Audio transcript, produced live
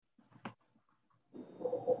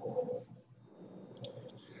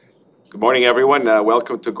morning, everyone.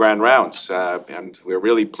 Welcome to Grand Rounds. And we're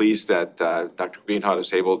really pleased that Dr. Greenhart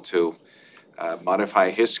is able to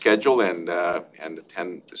modify his schedule and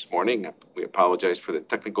attend this morning. We apologize for the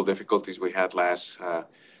technical difficulties we had last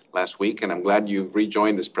week, and I'm glad you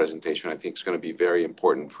rejoined this presentation. I think it's going to be very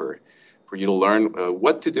important for you to learn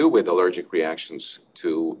what to do with allergic reactions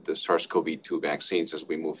to the SARS-CoV-2 vaccines as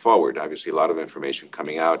we move forward. Obviously, a lot of information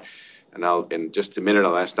coming out. And in just a minute,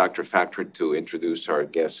 I'll ask Dr. Factor to introduce our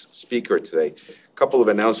guest speaker today. A couple of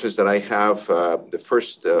announcements that I have. The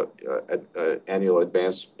first annual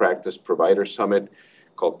Advanced Practice Provider Summit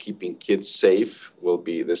called Keeping Kids Safe will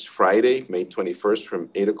be this Friday, May 21st from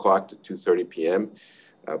 8 o'clock to 2:30 p.m.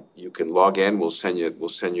 You can log in. We'll send you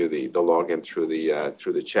the login through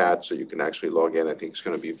the chat so you can actually log in. I think it's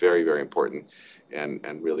going to be very, very important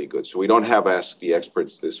and really good. So we don't have Ask the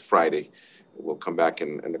Experts this Friday. We'll come back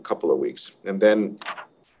in a couple of weeks. And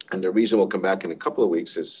the reason we'll come back in a couple of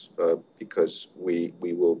weeks is because we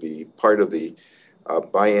will be part of the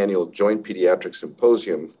biannual Joint Pediatric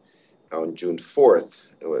Symposium on June 4th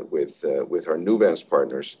with our Nuvance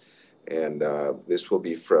partners. And this will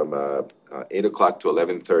be from 8 o'clock to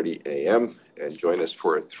 11:30 a.m. And join us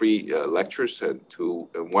for three lectures.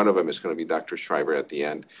 One of them is going to be Dr. Schreiber at the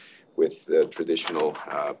end, with the traditional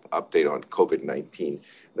update on COVID-19.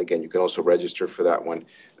 And again, you can also register for that one.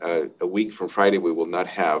 A week from Friday, we will not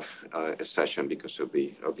have a session because of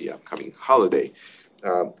the upcoming holiday.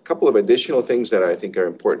 A couple of additional things that I think are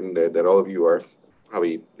important that all of you are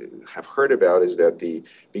probably have heard about is that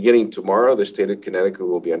beginning tomorrow, the state of Connecticut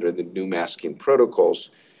will be under the new masking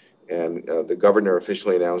protocols. And the governor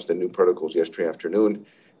officially announced the new protocols yesterday afternoon,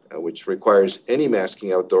 which requires any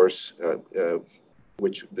masking outdoors,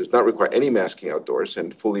 which does not require any masking outdoors,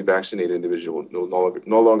 and fully vaccinated individuals will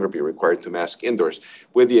no longer be required to mask indoors,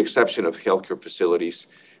 with the exception of healthcare facilities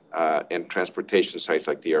and transportation sites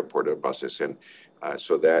like the airport or buses. And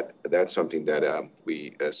so that's something that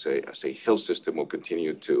we, as a health system, will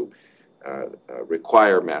continue to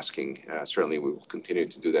require masking. Certainly, we will continue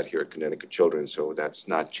to do that here at Connecticut Children's, so that's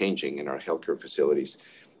not changing in our healthcare facilities.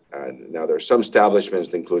 Now, there are some establishments,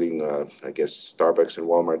 including, I guess, Starbucks and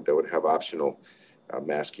Walmart, that would have optional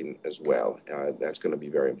masking as well. That's going to be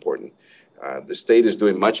very important. The state is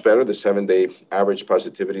doing much better. The 7-day average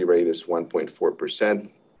positivity rate is 1.4%,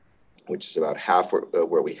 which is about half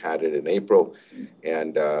where we had it in April.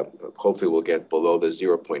 And hopefully we'll get below the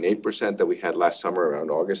 0.8% that we had last summer around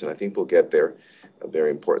August. And I think we'll get there,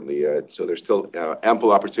 very importantly. So there's still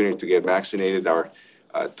ample opportunity to get vaccinated. Our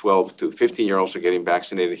 12 to 15-year-olds are getting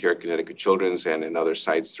vaccinated here at Connecticut Children's and in other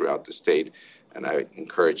sites throughout the state. And I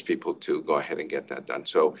encourage people to go ahead and get that done.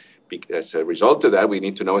 So as a result of that, we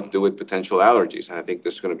need to know what to do with potential allergies. And I think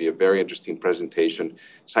this is going to be a very interesting presentation,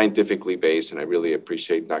 scientifically based. And I really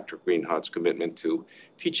appreciate Dr. Greenhart's commitment to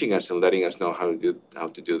teaching us and letting us know how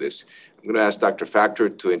to do this. I'm going to ask Dr. Factor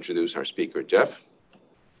to introduce our speaker. Jeff?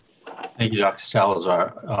 Thank you, Dr.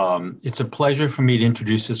 Salazar. It's a pleasure for me to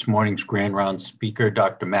introduce this morning's Grand Round speaker,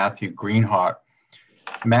 Dr. Matthew Greenhart.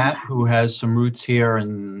 Matt, who has some roots here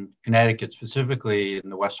in Connecticut, specifically in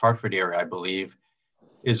the West Hartford area, I believe,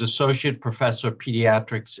 is Associate Professor of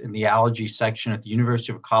Pediatrics in the Allergy section at the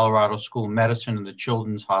University of Colorado School of Medicine and the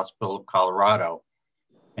Children's Hospital of Colorado,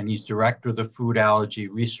 and he's Director of the Food Allergy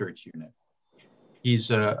Research Unit.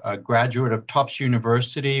 He's a graduate of Tufts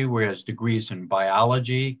University, where he has degrees in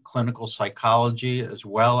biology, clinical psychology, as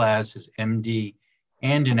well as his MD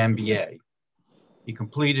and an MBA. He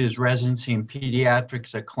completed his residency in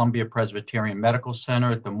pediatrics at Columbia Presbyterian Medical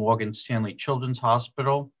Center at the Morgan Stanley Children's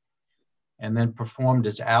Hospital, and then performed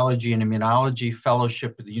his Allergy and Immunology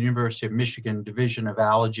Fellowship at the University of Michigan Division of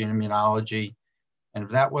Allergy and Immunology. And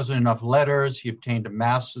if that wasn't enough letters, he obtained a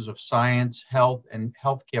Master's of Science, Health, and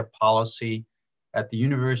Healthcare Policy at the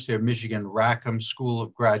University of Michigan Rackham School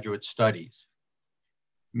of Graduate Studies.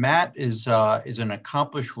 Matt is an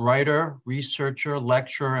accomplished writer, researcher,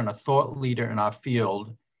 lecturer, and a thought leader in our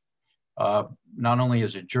field, not only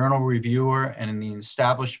as a journal reviewer and in the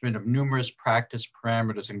establishment of numerous practice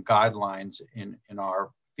parameters and guidelines in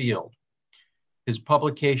our field. His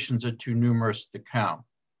publications are too numerous to count.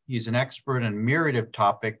 He's an expert in a myriad of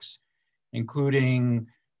topics, including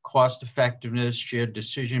cost effectiveness, shared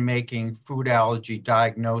decision-making, food allergy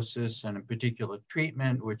diagnosis, and in particular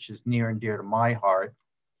treatment, which is near and dear to my heart.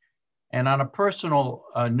 And on a personal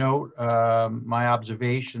note, my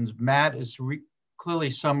observations, Matt is clearly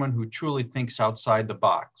someone who truly thinks outside the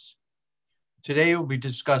box. Today, we'll be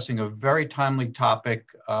discussing a very timely topic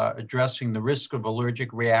addressing the risk of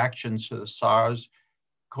allergic reactions to the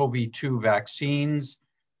SARS-CoV-2 vaccines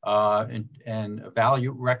and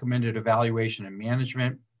recommended evaluation and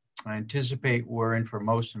management. I anticipate we're in for a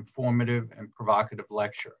most informative and provocative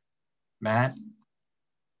lecture. Matt?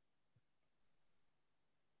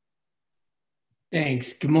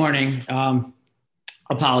 Thanks. Good morning.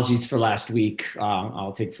 Apologies for last week.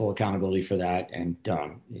 I'll take full accountability for that. And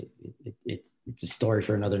it's a story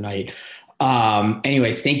for another night.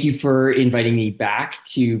 Anyways, thank you for inviting me back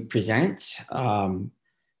to present.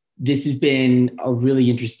 This has been a really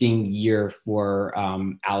interesting year for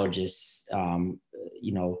allergists.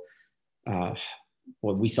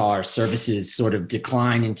 When we saw our services sort of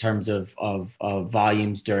decline in terms of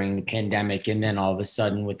volumes during the pandemic, and then all of a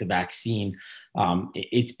sudden with the vaccine,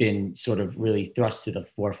 it's been sort of really thrust to the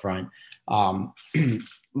forefront.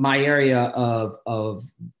 My area of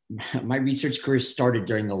my research career started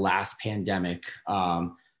during the last pandemic.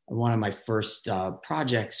 One of my first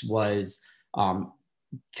projects was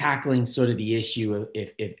tackling sort of the issue of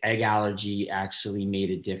if egg allergy actually made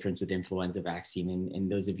a difference with influenza vaccine.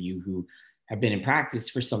 And those of you who have been in practice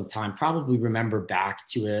for some time probably remember back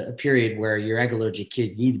to a period where your egg allergic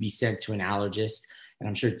kids need to be sent to an allergist. And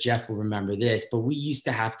I'm sure Jeff will remember this, but we used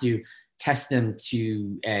to have to test them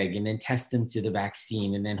to egg and then test them to the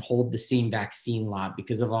vaccine and then hold the same vaccine lot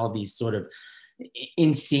because of all these sort of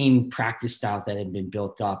insane practice styles that had been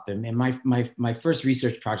built up. And my first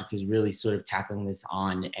research project was really sort of tackling this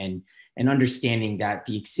on and understanding that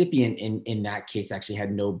the excipient in that case actually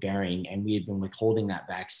had no bearing, and we had been withholding that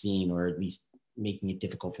vaccine or at least making it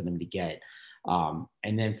difficult for them to get. And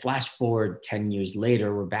then flash forward 10 years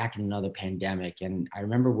later, we're back in another pandemic. And I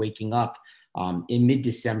remember waking up in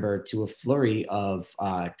mid-December to a flurry of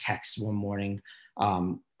texts one morning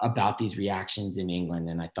about these reactions in England.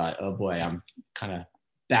 And I thought, oh boy, I'm kind of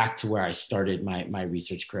back to where I started my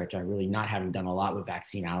research career, after I really not having done a lot with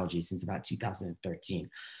vaccine allergies since about 2013.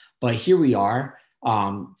 But here we are.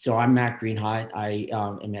 So I'm Matt Greenhut. I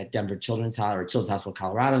am at Denver Children's Hospital,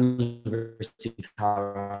 Colorado, University of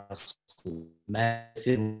Colorado School of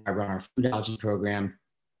Medicine. I run our food allergy program.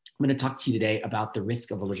 I'm going to talk to you today about the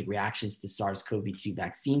risk of allergic reactions to SARS-CoV-2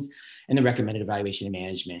 vaccines and the recommended evaluation and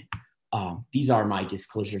management. These are my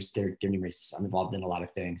disclosures. They're numerous. I'm involved in a lot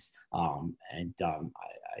of things,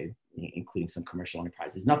 including some commercial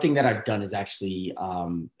enterprises. Nothing that I've done is actually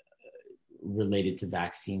related to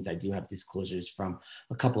vaccines. I do have disclosures from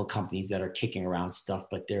a couple of companies that are kicking around stuff,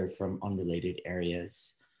 but they're from unrelated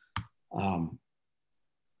areas.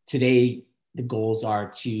 Today, the goals are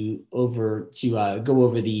to go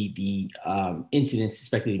over the incidence,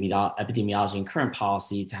 suspected epidemiology, and current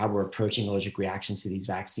policy, to how we're approaching allergic reactions to these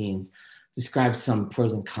vaccines, describe some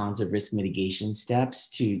pros and cons of risk mitigation steps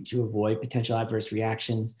to avoid potential adverse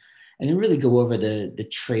reactions, and then really go over the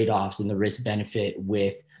trade-offs and the risk benefit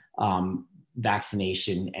with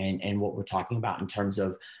vaccination and what we're talking about in terms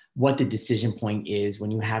of what the decision point is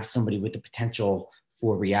when you have somebody with the potential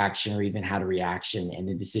for reaction or even had a reaction, and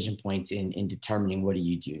the decision points in determining what do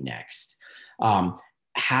you do next.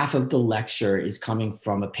 Half of the lecture is coming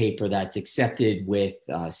from a paper that's accepted with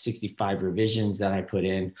 65 revisions that I put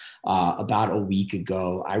in about a week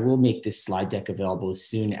ago. I will make this slide deck available as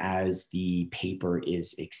soon as the paper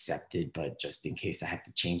is accepted, but just in case I have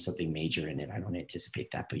to change something major in it, I don't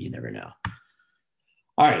anticipate that, but you never know.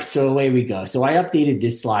 All right, so away we go. So I updated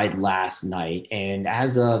this slide last night, and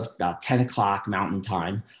as of about 10 o'clock Mountain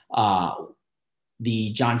Time,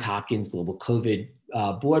 the Johns Hopkins Global COVID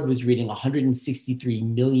board was reading 163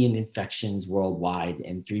 million infections worldwide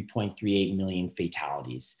and 3.38 million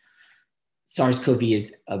fatalities. SARS-CoV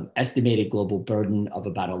is an estimated global burden of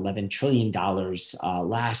about $11 trillion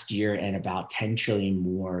last year and about $10 trillion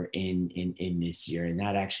more in this year. And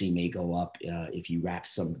that actually may go up if you wrap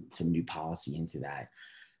some new policy into that.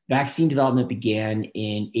 Vaccine development began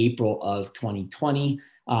in April of 2020.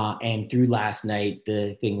 And through last night,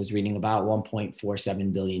 the thing was reading about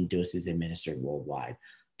 1.47 billion doses administered worldwide.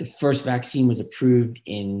 The first vaccine was approved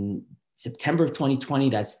in September of 2020.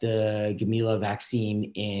 That's the Gamila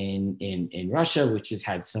vaccine in Russia, which has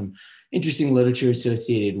had some interesting literature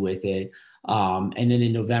associated with it. And then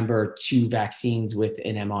in November, 2 vaccines with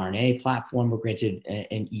an mRNA platform were granted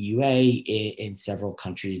an EUA in several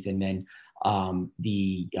countries. And then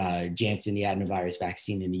the Janssen, the adenovirus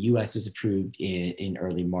vaccine in the US was approved in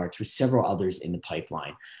early March, with several others in the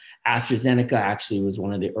pipeline. AstraZeneca actually was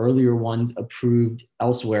one of the earlier ones approved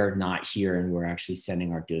elsewhere, not here, and we're actually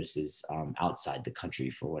sending our doses outside the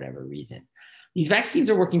country for whatever reason. These vaccines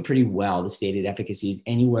are working pretty well. The stated efficacy is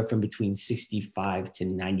anywhere from between 65 to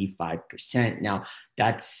 95%. Now,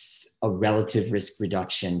 that's a relative risk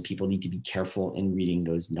reduction. People need to be careful in reading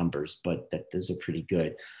those numbers, but those are pretty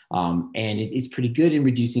good. And it's pretty good in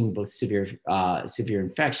reducing both severe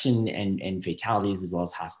infection and fatalities, as well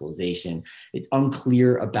as hospitalization. It's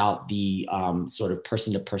unclear about the sort of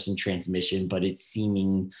person-to-person transmission, but it's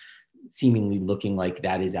seemingly looking like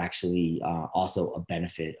that is actually also a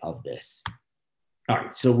benefit of this. All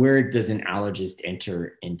right, so where does an allergist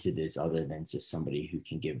enter into this other than just somebody who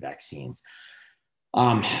can give vaccines?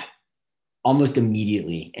 Almost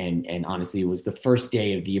immediately, and honestly, it was the first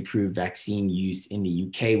day of the approved vaccine use in the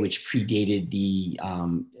UK, which predated the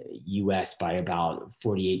US by about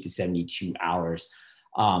 48 to 72 hours.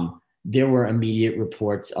 There were immediate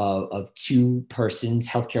reports of two persons,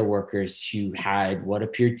 healthcare workers, who had what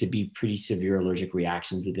appeared to be pretty severe allergic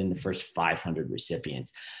reactions within the first 500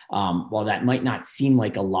 recipients. While that might not seem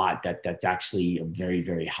like a lot, that's actually a very,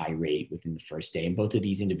 very high rate within the first day. And both of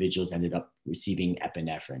these individuals ended up receiving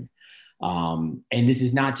epinephrine. And this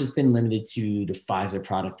has not just been limited to the Pfizer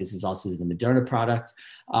product. This is also the Moderna product,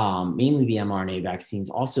 mainly the mRNA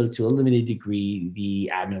vaccines, also to a limited degree,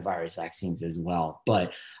 the adenovirus vaccines as well.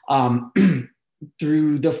 But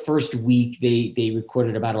through the first week, they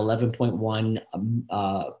recorded about 11.1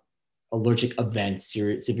 allergic events,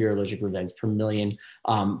 severe allergic events per million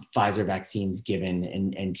Pfizer vaccines given,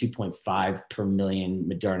 and 2.5 per million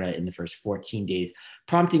Moderna in the first 14 days,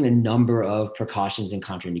 prompting a number of precautions and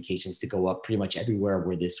contraindications to go up pretty much everywhere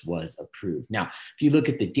where this was approved. Now, if you look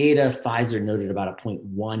at the data, Pfizer noted about a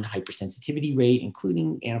 0.1 hypersensitivity rate,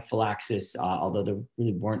 including anaphylaxis, although there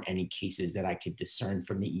really weren't any cases that I could discern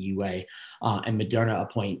from the EUA, and Moderna a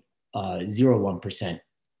 0.01%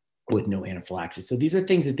 with no anaphylaxis. So these are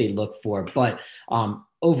things that they look for. But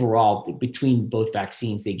overall, between both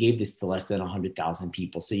vaccines, they gave this to less than 100,000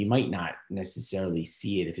 people. So you might not necessarily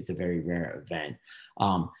see it if it's a very rare event.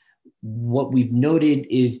 What we've noted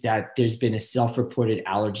is that there's been a self-reported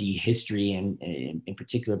allergy history, and in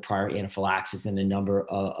particular prior anaphylaxis, in a number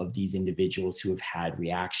of these individuals who have had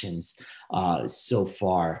reactions so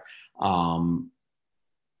far.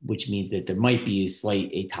 Which means that there might be a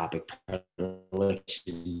slight atopic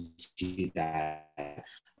predilection to that.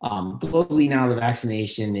 Globally now, the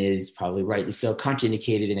vaccination is probably rightly so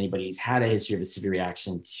contraindicated in anybody who's had a history of a severe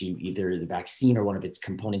reaction to either the vaccine or one of its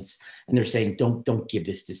components. And they're saying, don't give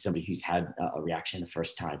this to somebody who's had a reaction the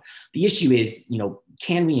first time. The issue is,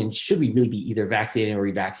 can we and should we really be either vaccinating or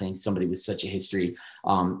revaccinating somebody with such a history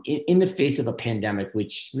in the face of a pandemic,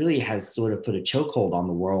 which really has sort of put a chokehold on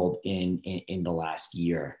the world in the last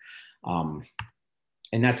year? And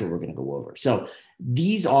that's what we're going to go over. So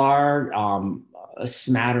these are a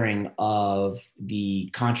smattering of the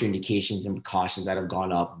contraindications and precautions that have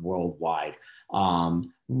gone up worldwide.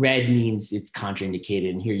 Red means it's contraindicated.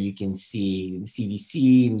 And here you can see the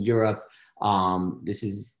CDC in Europe. This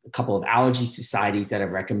is a couple of allergy societies that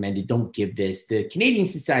have recommended don't give this. The Canadian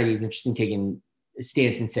Society is interesting, taking a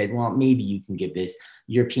stance and said, well, maybe you can give this.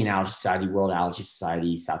 European Allergy Society, World Allergy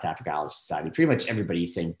Society, South Africa Allergy Society, pretty much everybody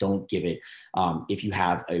is saying don't give it if you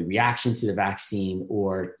have a reaction to the vaccine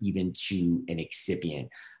or even to an excipient.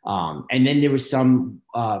 And then there was some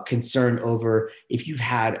concern over if you've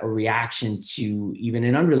had a reaction to even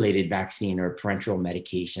an unrelated vaccine or parenteral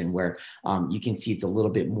medication, where you can see it's a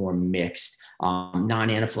little bit more mixed.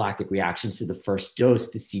 Non-anaphylactic reactions to the first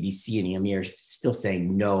dose, the CDC and EMA are still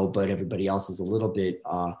saying no, but everybody else is a little bit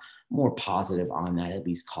more positive on that, at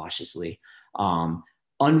least cautiously.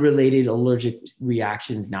 Unrelated allergic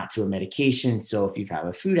reactions, not to a medication. So if you have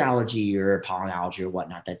a food allergy or a pollen allergy or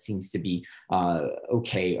whatnot, that seems to be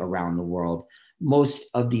okay around the world.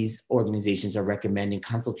 Most of these organizations are recommending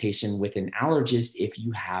consultation with an allergist if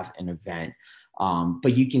you have an event.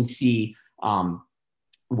 But you can see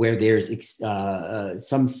where there's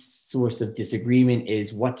some source of disagreement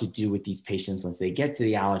is what to do with these patients once they get to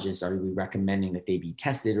the allergist. Are we recommending that they be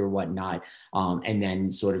tested or whatnot? And then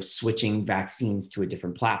sort of switching vaccines to a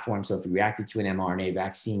different platform. So if you reacted to an mRNA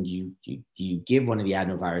vaccine, do you give one of the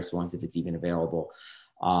adenovirus ones if it's even available?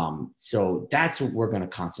 So that's what we're going to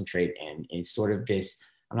concentrate in, is sort of this,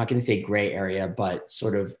 I'm not going to say gray area, but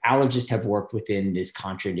sort of allergists have worked within this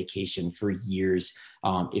contraindication for years.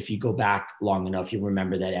 If you go back long enough, you'll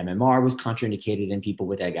remember that MMR was contraindicated in people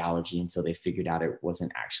with egg allergy until they figured out it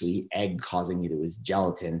wasn't actually egg causing it, it was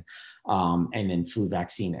gelatin, and then flu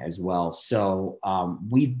vaccine as well. So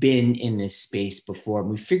we've been in this space before.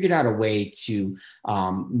 We figured out a way to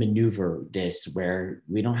maneuver this where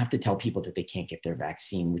we don't have to tell people that they can't get their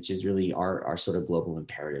vaccine, which is really our sort of global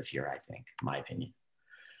imperative here, I think, in my opinion.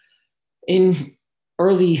 In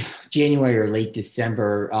early January or late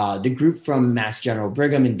December, the group from Mass General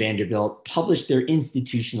Brigham and Vanderbilt published their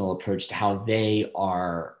institutional approach to how they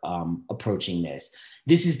are approaching this.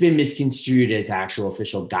 This has been misconstrued as actual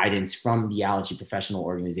official guidance from the allergy professional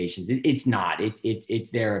organizations. It's not. It's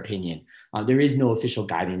their opinion. There is no official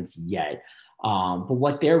guidance yet. But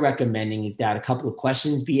what they're recommending is that a couple of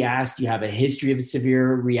questions be asked. You have a history of a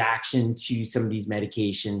severe reaction to some of these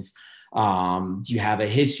medications. Do you have a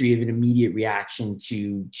history of an immediate reaction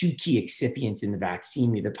to two key excipients in the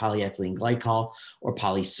vaccine, either polyethylene glycol or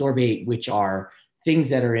polysorbate, which are things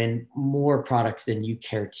that are in more products than you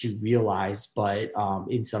care to realize, but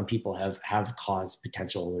in some people have caused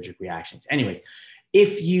potential allergic reactions. Anyways,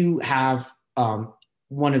 if you have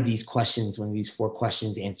one of these questions, one of these 4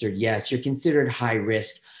 questions answered yes, you're considered high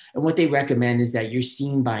risk. And what they recommend is that you're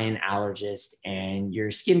seen by an allergist and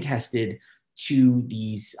you're skin tested to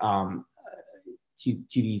these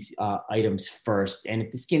items first. And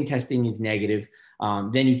if the skin testing is negative,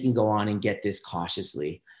 then you can go on and get this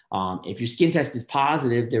cautiously. If your skin test is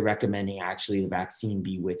positive, they're recommending actually the vaccine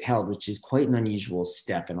be withheld, which is quite an unusual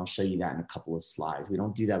step. And I'll show you that in a couple of slides. We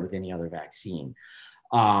don't do that with any other vaccine.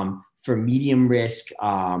 For medium risk,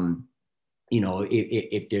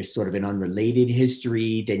 if there's sort of an unrelated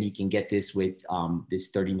history, then you can get this with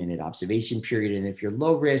this 30-minute observation period. And if you're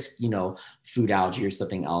low risk, food allergy or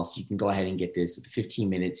something else, you can go ahead and get this with a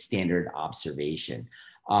 15-minute standard observation.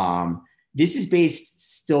 This is based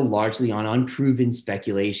still largely on unproven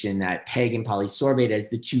speculation that PEG and polysorbate, as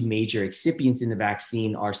the 2 major excipients in the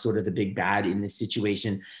vaccine, are sort of the big bad in this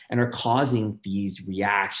situation and are causing these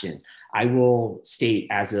reactions. I will state,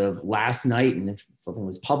 as of last night, and if something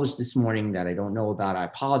was published this morning that I don't know about, I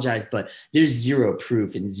apologize, but there's zero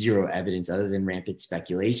proof and zero evidence other than rampant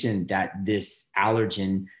speculation that this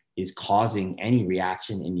allergen is causing any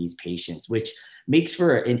reaction in these patients, which makes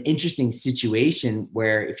for an interesting situation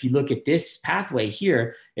where if you look at this pathway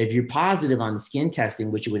here, if you're positive on the skin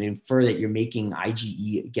testing, which would infer that you're making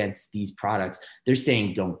IgE against these products, they're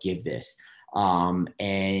saying don't give this. And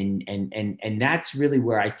that's really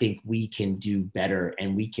where I think we can do better,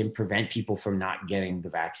 and we can prevent people from not getting the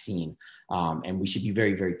vaccine. And we should be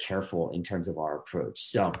very, very careful in terms of our approach.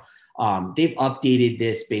 So they've updated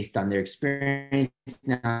this based on their experience.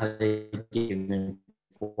 Now they've given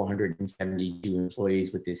 472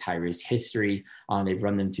 employees with this high-risk history. They've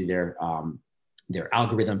run them through their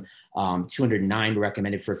algorithm. 209 were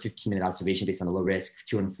recommended for a 15-minute observation based on a low risk,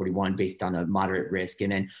 241 based on a moderate risk,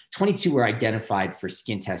 and then 22 were identified for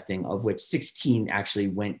skin testing, of which 16 actually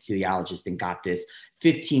went to the allergist and got this.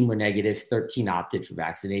 15 were negative, 13 opted for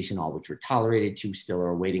vaccination, all which were tolerated, 2 still are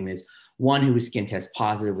awaiting this. 1 who was skin test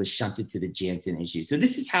positive was shunted to the Janssen issue. So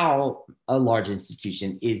this is how a large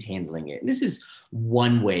institution is handling it. And this is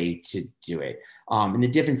one way to do it. And the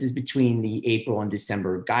differences between the April and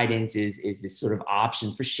December guidance is this sort of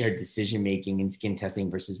option for shared decision-making in skin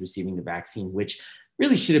testing versus receiving the vaccine, which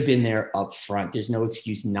really should have been there up front. There's no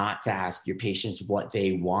excuse not to ask your patients what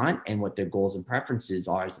they want and what their goals and preferences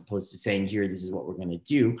are, as opposed to saying, here, this is what we're going to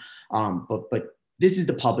do. But this is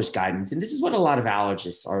the published guidance, and this is what a lot of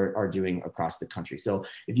allergists are doing across the country. So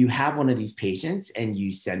if you have one of these patients and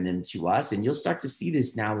you send them to us, and you'll start to see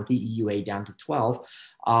this now with the EUA down to 12,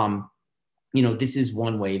 this is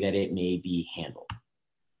one way that it may be handled.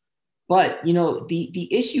 But, the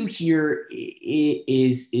issue here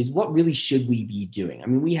is what really should we be doing? I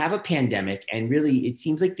mean, we have a pandemic, and really it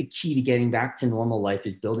seems like the key to getting back to normal life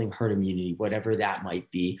is building herd immunity, whatever that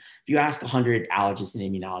might be. If you ask 100 allergists and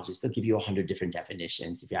immunologists, they'll give you 100 different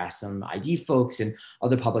definitions. If you ask some ID folks and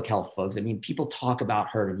other public health folks, I mean, people talk about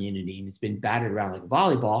herd immunity, and it's been batted around like a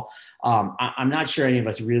volleyball. I'm not sure any of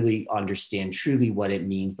us really understand truly what it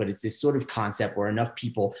means, but it's this sort of concept where enough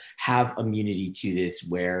people have immunity to this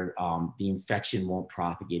where the infection won't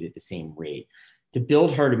propagate at the same rate. To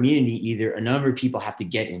build herd immunity, either a number of people have to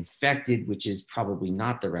get infected, which is probably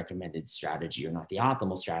not the recommended strategy or not the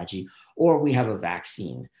optimal strategy, or we have a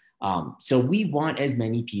vaccine. So we want as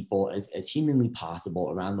many people as humanly possible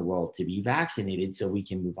around the world to be vaccinated so we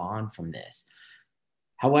can move on from this.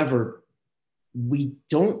 However, we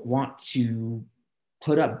don't want to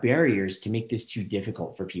put up barriers to make this too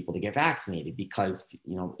difficult for people to get vaccinated, because,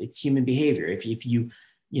 it's human behavior.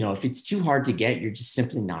 If it's too hard to get, you're just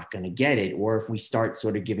simply not going to get it. Or if we start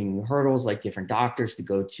sort of giving you hurdles like different doctors to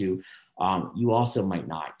go to, you also might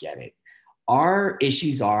not get it. Our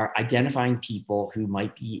issues are identifying people who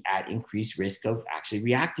might be at increased risk of actually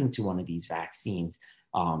reacting to one of these vaccines.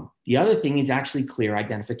 The other thing is actually clear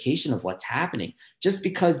identification of what's happening. Just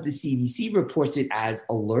because the CDC reports it as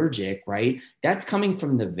allergic, right? That's coming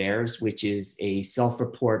from the VAERS, which is a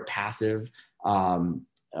self-report passive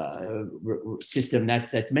system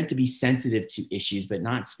that's meant to be sensitive to issues, but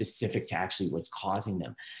not specific to actually what's causing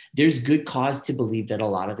them. There's good cause to believe that a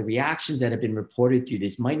lot of the reactions that have been reported through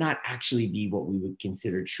this might not actually be what we would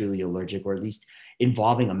consider truly allergic, or at least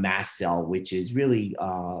involving a mast cell, which is really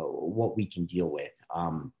what we can deal with.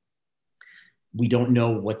 We don't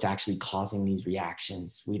know what's actually causing these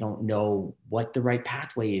reactions. We don't know what the right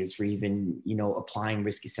pathway is for even, applying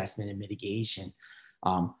risk assessment and mitigation.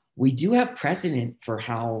 We do have precedent for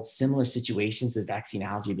how similar situations with vaccine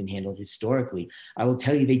allergy have been handled historically. I will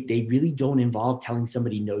tell you, they really don't involve telling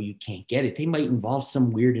somebody, no, you can't get it. They might involve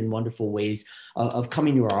some weird and wonderful ways of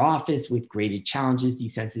coming to our office with graded challenges,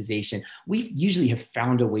 desensitization. We usually have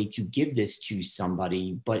found a way to give this to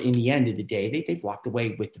somebody, but in the end of the day, they've walked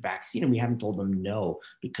away with the vaccine and we haven't told them no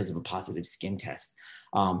because of a positive skin test.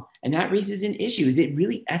 And that raises an issue. Is it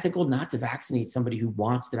really ethical not to vaccinate somebody who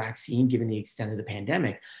wants the vaccine given the extent of the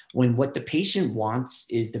pandemic, when what the patient wants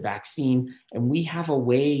is the vaccine? And we have a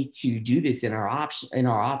way to do this in our office.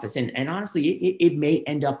 And honestly, it may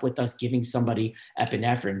end up with us giving somebody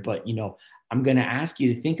epinephrine, but I'm going to ask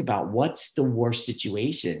you to think about what's the worst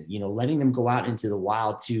situation, letting them go out into the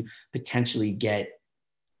wild to potentially get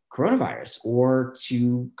coronavirus, or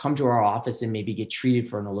to come to our office and maybe get treated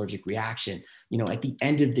for an allergic reaction. At the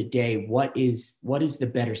end of the day, what is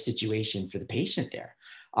the better situation for the patient there?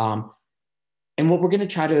 And what we're going to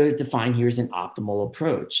try to define here is an optimal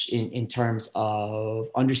approach in terms of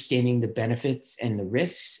understanding the benefits and the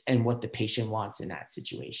risks and what the patient wants in that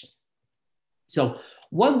situation. So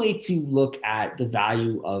one way to look at the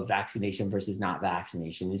value of vaccination versus not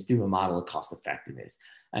vaccination is through a model of cost effectiveness.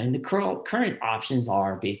 And the current options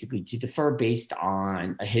are basically to defer based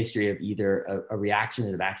on a history of either a reaction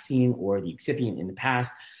to the vaccine or the excipient in the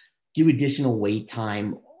past, do additional wait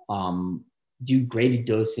time, do graded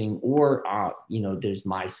dosing, or, there's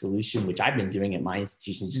my solution, which I've been doing at my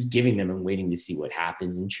institution, just giving them and waiting to see what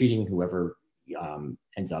happens and treating whoever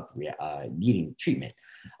ends up needing treatment.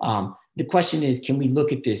 The question is, can we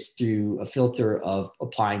look at this through a filter of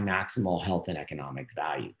applying maximal health and economic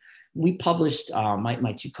value? We published,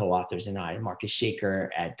 my two co-authors and I, Marcus Shaker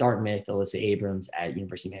at Dartmouth, Alyssa Abrams at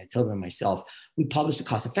University of Manitoba, and myself, we published a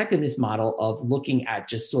cost effectiveness model of looking at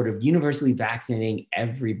just sort of universally vaccinating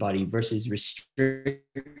everybody versus restricting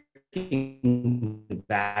the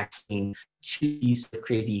vaccine to these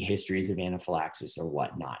crazy histories of anaphylaxis or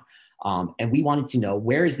whatnot. And we wanted to know,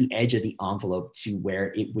 where is the edge of the envelope to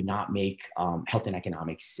where it would not make health and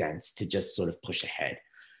economic sense to just sort of push ahead.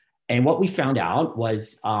 And what we found out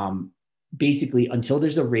was basically, until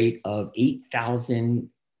there's a rate of 8,000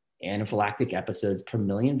 anaphylactic episodes per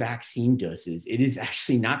million vaccine doses, it is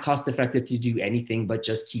actually not cost effective to do anything but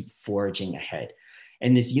just keep foraging ahead.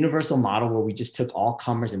 And this universal model where we just took all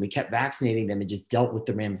comers and we kept vaccinating them and just dealt with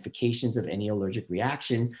the ramifications of any allergic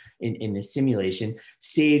reaction in this simulation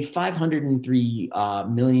saved $503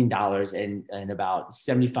 million and about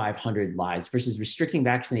 7,500 lives versus restricting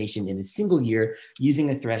vaccination in a single year using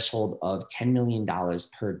a threshold of $10 million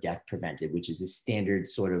per death prevented, which is a standard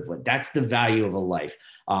sort of that's the value of a life.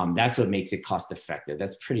 That's what makes it cost effective.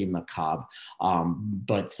 That's pretty macabre.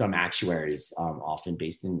 But some actuaries, often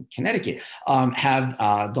based in Connecticut, have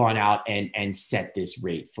gone out and set this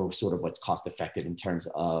rate for sort of what's cost effective in terms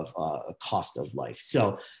of cost of life.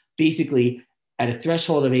 So basically, at a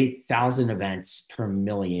threshold of 8,000 events per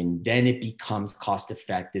million, then it becomes cost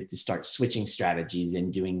effective to start switching strategies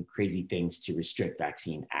and doing crazy things to restrict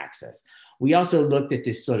vaccine access. We also looked at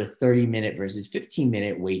this sort of 30-minute versus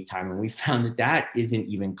 15-minute wait time, and we found that that isn't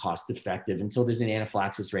even cost effective until there's an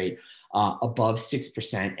anaphylaxis rate above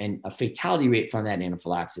 6% and a fatality rate from that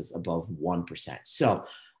anaphylaxis above 1%. So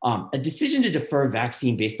a decision to defer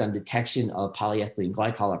vaccine based on detection of polyethylene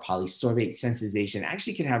glycol or polysorbate sensitization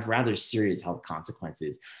actually can have rather serious health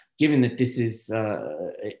consequences, given that this is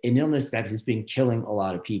an illness that has been killing a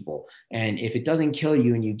lot of people. And if it doesn't kill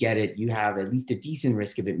you and you get it, you have at least a decent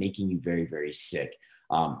risk of it making you very, very sick.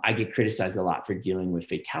 I get criticized a lot for dealing with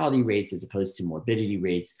fatality rates as opposed to morbidity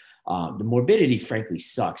rates. The morbidity, frankly,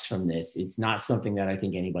 sucks from this. It's not something that I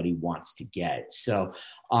think anybody wants to get. So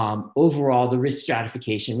overall, the risk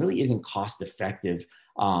stratification really isn't cost effective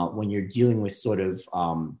when you're dealing with sort of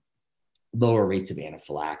lower rates of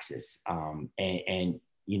anaphylaxis. And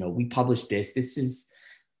we published this. This is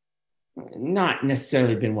not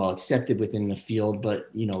necessarily been well accepted within the field, but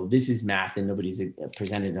this is math and nobody's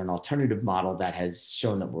presented an alternative model that has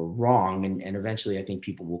shown that we're wrong. And eventually I think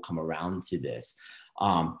people will come around to this.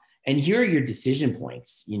 And here are your decision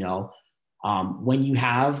points. When you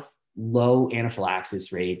have low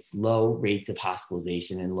anaphylaxis rates, low rates of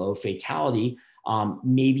hospitalization, and low fatality,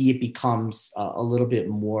 maybe it becomes a little bit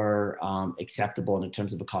more acceptable in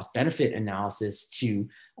terms of a cost benefit analysis to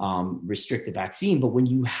restrict the vaccine. But when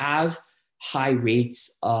you have high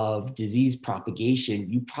rates of disease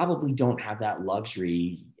propagation, you probably don't have that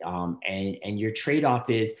luxury. And your trade-off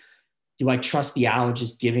is, do I trust the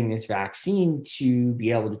allergist giving this vaccine to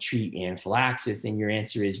be able to treat anaphylaxis? And your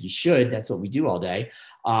answer is you should. That's what we do all day.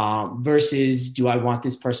 Versus, do I want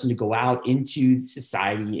this person to go out into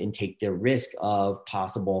society and take their risk of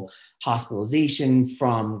possible hospitalization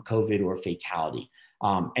from COVID or fatality?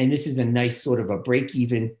 And this is a nice sort of a break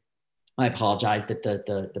even. I apologize that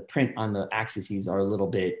the print on the axes are a little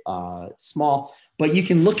bit small, but you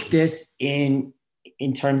can look at this in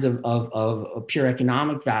terms of a pure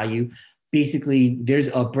economic value. Basically, there's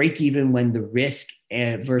a break even when the risk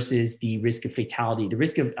versus the risk of fatality, the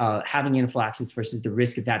risk of having anaphylaxis versus the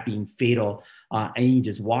risk of that being fatal. And you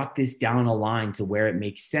just walk this down a line to where it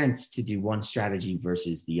makes sense to do one strategy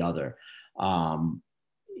versus the other.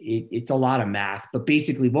 It's a lot of math, but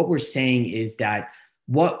basically what we're saying is that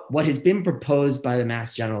what has been proposed by the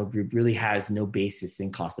Mass General Group really has no basis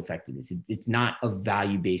in cost effectiveness. It's not a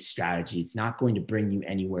value-based strategy. It's not going to bring you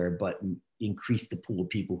anywhere but increase the pool of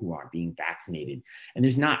people who aren't being vaccinated. And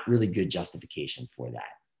there's not really good justification for that.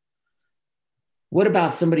 What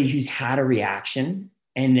about somebody who's had a reaction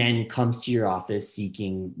and then comes to your office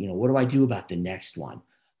seeking, what do I do about the next one?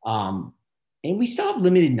 And we still have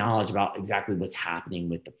limited knowledge about exactly what's happening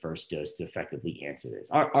with the first dose to effectively answer this.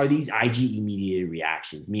 Are these IgE-mediated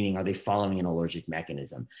reactions, meaning are they following an allergic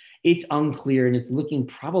mechanism? It's unclear, and it's looking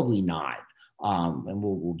probably not. And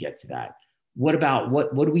we'll get to that. What about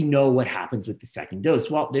what do we know what happens with the second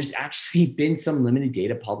dose? Well, there's actually been some limited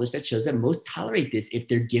data published that shows that most tolerate this if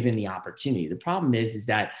they're given the opportunity. The problem is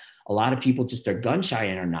that a lot of people just are gun shy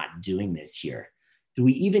and are not doing this here. Do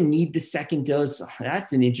we even need the second dose?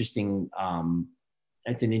 That's an interesting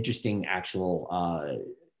actual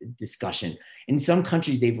discussion. In some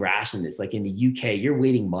countries, they've rationed this. Like in the UK, you're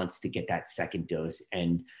waiting months to get that second dose,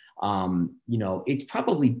 and it's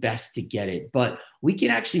probably best to get it. But we can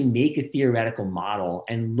actually make a theoretical model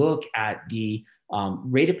and look at the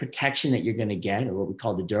rate of protection that you're going to get, or what we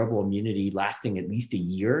call the durable immunity, lasting at least a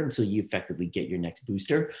year until you effectively get your next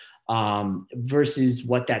booster, versus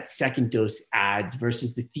what that second dose adds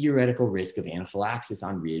versus the theoretical risk of anaphylaxis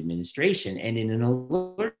on readministration. And in an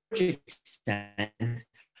allergic sense,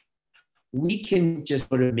 we can just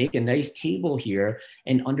sort of make a nice table here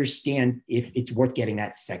and understand if it's worth getting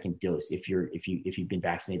that second dose if you've been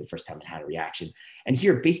vaccinated the first time and had a reaction. And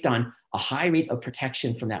here, based on a high rate of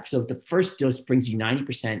protection from that, so if the first dose brings you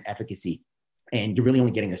 90% efficacy and you're really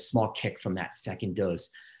only getting a small kick from that second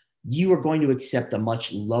dose, you are going to accept a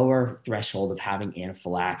much lower threshold of having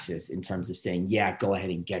anaphylaxis in terms of saying, yeah, go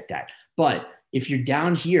ahead and get that. But if you're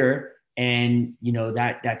down here and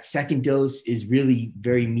that second dose is really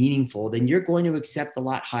very meaningful, then you're going to accept a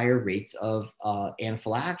lot higher rates of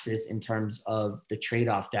anaphylaxis in terms of the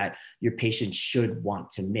trade-off that your patient should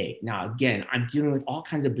want to make. Now, again, I'm dealing with all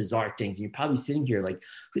kinds of bizarre things, and you're probably sitting here like,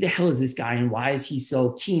 who the hell is this guy, and why is he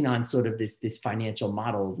so keen on sort of this financial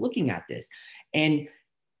model of looking at this? And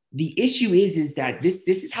the issue is that this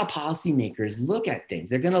is how policymakers look at things.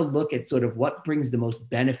 They're going to look at sort of what brings the most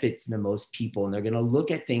benefit to the most people. And they're going to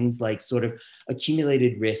look at things like sort of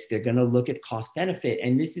accumulated risk. They're going to look at cost benefit.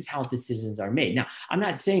 And this is how decisions are made. Now, I'm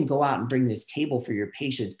not saying go out and bring this table for your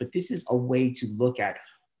patients, but this is a way to look at,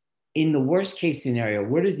 in the worst case scenario,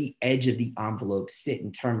 where does the edge of the envelope sit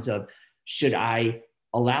in terms of, should I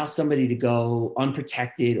allow somebody to go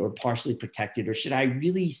unprotected or partially protected, or should I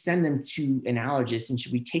really send them to an allergist, and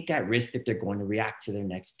should we take that risk that they're going to react to their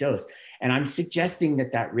next dose? And I'm suggesting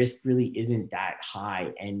that risk really isn't that high,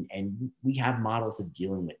 and we have models of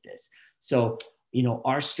dealing with this. So,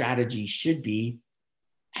 our strategy should be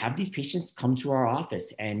have these patients come to our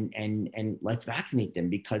office and let's vaccinate them,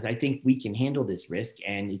 because I think we can handle this risk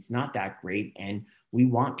and it's not that great, and we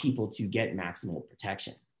want people to get maximal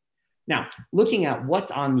protection. Now, looking at what's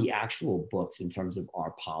on the actual books in terms of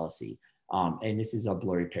our policy, and this is a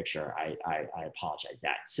blurry picture, I apologize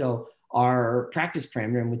that. So our practice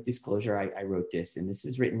parameter, and with disclosure, I wrote this, and this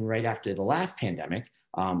is written right after the last pandemic,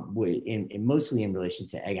 mostly in relation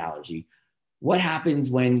to egg allergy. What happens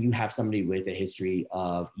when you have somebody with a history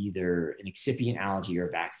of either an excipient allergy or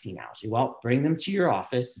vaccine allergy? Well, bring them to your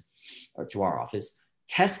office, or to our office,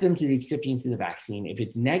 test them to the excipients of the vaccine. If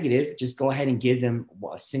it's negative, just go ahead and give them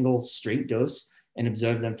a single straight dose and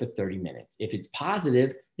observe them for 30 minutes. If it's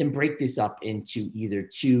positive, then break this up into either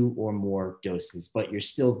 2 or more doses, but you're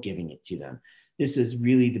still giving it to them. This was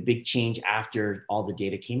really the big change after all the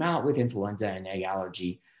data came out with influenza and egg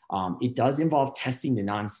allergy. It does involve testing the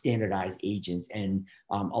non-standardized agents. And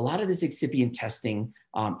a lot of this excipient testing,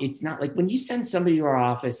 it's not like when you send somebody to our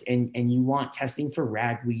office and you want testing for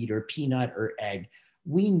ragweed or peanut or egg,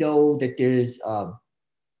 we know that there's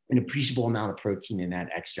an appreciable amount of protein in that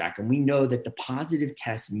extract. And we know that the positive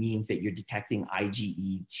test means that you're detecting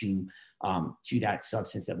IgE to that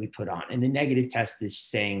substance that we put on. And the negative test is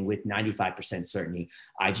saying with 95% certainty,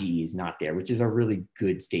 IgE is not there, which is a really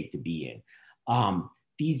good state to be in.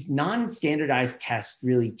 These non-standardized tests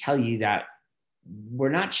really tell you that we're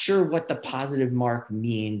not sure what the positive mark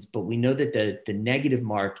means, but we know that the negative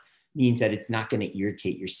mark means that it's not going to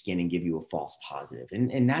irritate your skin and give you a false positive.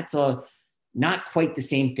 And that's not quite the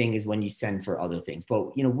same thing as when you send for other things.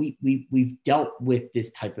 But we've dealt with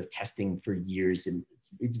this type of testing for years, and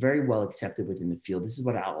it's very well accepted within the field. This is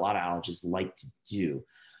what a lot of allergists like to do.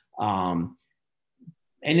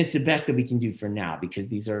 And it's the best that we can do for now because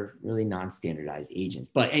these are really non-standardized agents.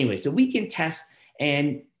 But anyway, so we can test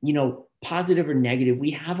and, positive or negative,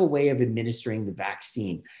 we have a way of administering the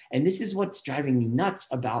vaccine. And this is what's driving me nuts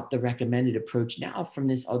about the recommended approach now from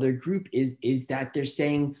this other group is that they're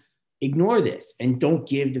saying, ignore this and don't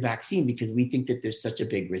give the vaccine because we think that there's such a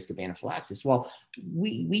big risk of anaphylaxis. Well,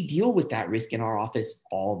 we deal with that risk in our office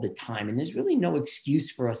all the time. And there's really no excuse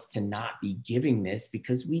for us to not be giving this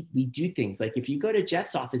because we do things like if you go to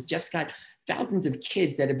Jeff's office, Jeff's got thousands of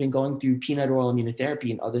kids that have been going through peanut oil immunotherapy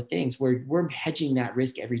and other things where we're hedging that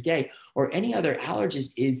risk every day, or any other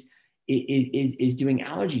allergist is doing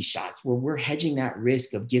allergy shots where we're hedging that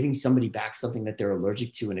risk of giving somebody back something that they're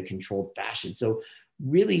allergic to in a controlled fashion. So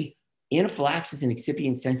really, anaphylaxis and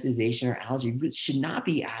excipient sensitization or allergy should not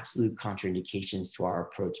be absolute contraindications to our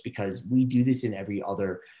approach because we do this in every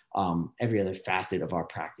other facet of our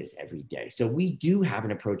practice every day. So we do have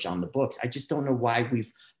an approach on the books. I just don't know why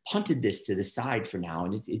we've punted this to the side for now,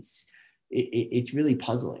 and it's really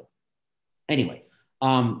puzzling. Anyway,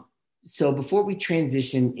 so before we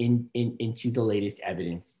transition into the latest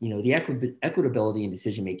evidence, the equitability and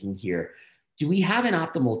decision making here. Do we have an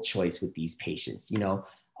optimal choice with these patients?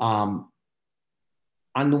 On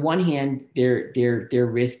the one hand, their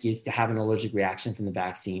risk is to have an allergic reaction from the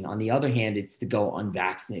vaccine. On the other hand, it's to go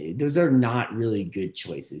unvaccinated. Those are not really good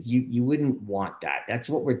choices. You wouldn't want that. That's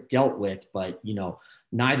what we're dealt with, but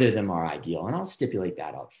neither of them are ideal. And I'll stipulate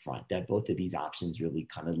that up front, that both of these options really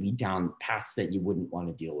kind of lead down paths that you wouldn't want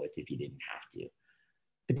to deal with if you didn't have to.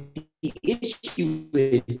 But the issue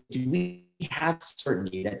is, do we have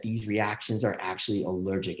certainty that these reactions are actually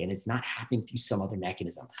allergic and it's not happening through some other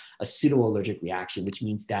mechanism, a pseudo-allergic reaction, which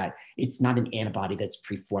means that it's not an antibody that's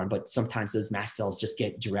preformed, but sometimes those mast cells just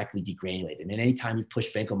get directly degranulated. And anytime you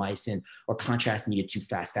push vancomycin or contrast media too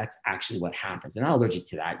fast, that's actually what happens. They're not allergic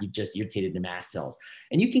to that. You've just irritated the mast cells.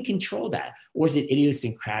 And you can control that. Or is it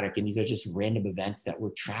idiosyncratic? And these are just random events that we're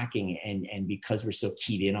tracking. And because we're so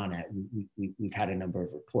keyed in on it, we've had a number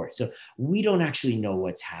of reports. So we don't actually know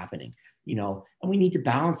what's happening. And we need to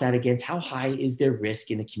balance that against how high is their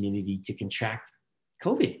risk in the community to contract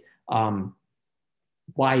COVID.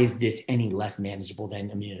 Why is this any less manageable than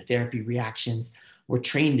immunotherapy reactions? We're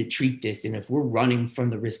trained to treat this. And if we're running from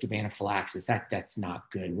the risk of anaphylaxis, that's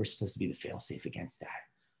not good. We're supposed to be the fail-safe against that.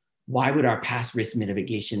 Why would our past risk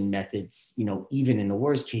mitigation methods, even in the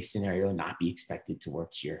worst case scenario, not be expected to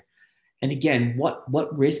work here? And again,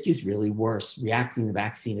 what risk is really worse, reacting to the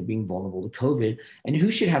vaccine or being vulnerable to COVID? And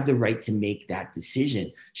who should have the right to make that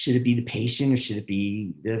decision? Should it be the patient or should it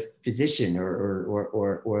be the physician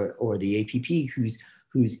or the APP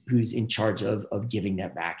who's in charge of giving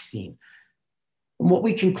that vaccine? And what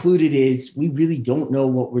we concluded is we really don't know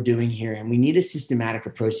what we're doing here, and we need a systematic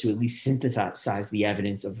approach to at least synthesize the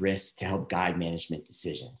evidence of risk to help guide management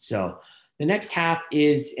decisions. So the next half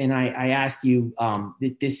is, and I ask you,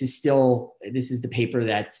 this is the paper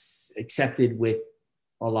that's accepted with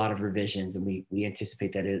a lot of revisions, and we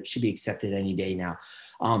anticipate that it should be accepted any day now.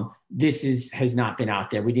 This has not been out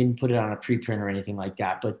there. We didn't put it on a preprint or anything like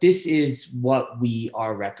that, but this is what we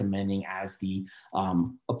are recommending as the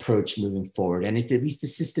approach moving forward. And it's at least a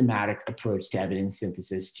systematic approach to evidence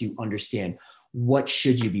synthesis to understand what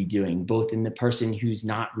should you be doing, both in the person who's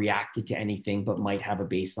not reacted to anything but might have a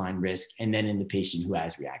baseline risk, and then in the patient who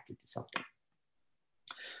has reacted to something.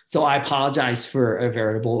 So I apologize for a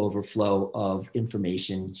veritable overflow of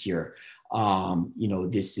information here.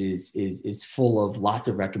 This is full of lots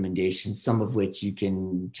of recommendations, some of which you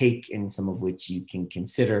can take and some of which you can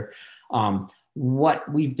consider. What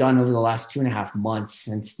we've done over the last 2.5 months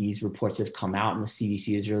since these reports have come out and the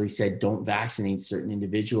CDC has really said don't vaccinate certain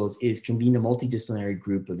individuals is convene a multidisciplinary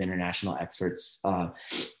group of international experts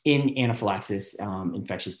in anaphylaxis,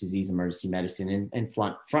 infectious disease, emergency medicine, and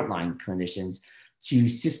frontline clinicians to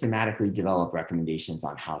systematically develop recommendations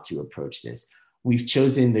on how to approach this. We've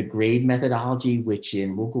chosen the GRADE methodology, which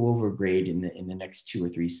we'll go over GRADE in the next 2 or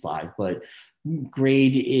 3 slides, but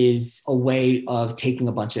GRADE is a way of taking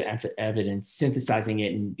a bunch of evidence, synthesizing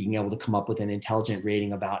it, and being able to come up with an intelligent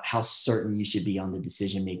rating about how certain you should be on the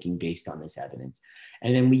decision making based on this evidence.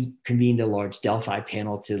 And then we convened a large Delphi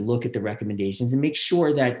panel to look at the recommendations and make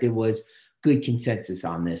sure that there was good consensus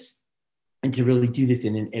on this, and to really do this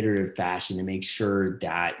in an iterative fashion to make sure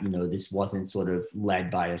that, you know, this wasn't sort of led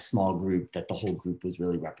by a small group, that the whole group was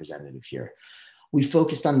really representative here. We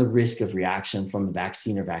focused on the risk of reaction from a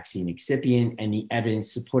vaccine or vaccine excipient and the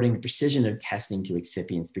evidence supporting the precision of testing to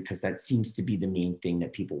excipients, because that seems to be the main thing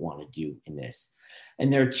that people want to do in this.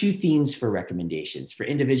 And there are 2 themes for recommendations: for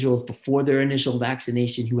individuals before their initial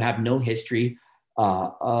vaccination who have no history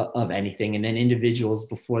of anything, and then individuals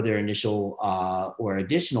before their initial or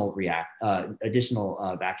additional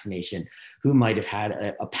vaccination who might have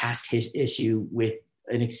had a past issue with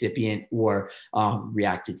an excipient or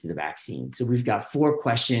reacted to the vaccine. So we've got 4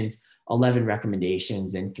 questions, 11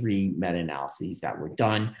 recommendations, and 3 meta-analyses that were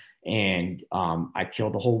done. And I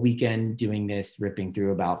killed the whole weekend doing this, ripping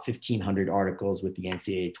through about 1,500 articles with the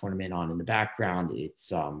NCAA tournament on in the background.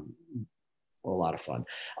 It's a lot of fun.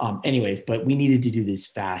 Anyways, but we needed to do this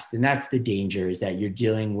fast. And that's the danger, is that you're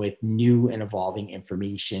dealing with new and evolving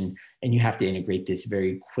information, and you have to integrate this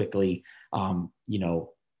very quickly. You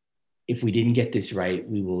know, if we didn't get this right,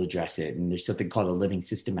 we will address it. And there's something called a living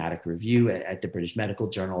systematic review at the British Medical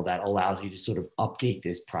Journal that allows you to sort of update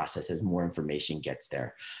this process as more information gets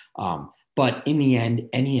there. But in the end,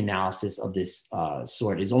 any analysis of this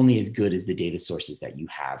sort is only as good as the data sources that you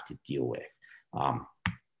have to deal with.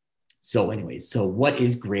 So anyways, so what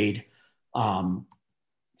is GRADE?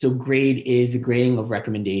 So GRADE is the grading of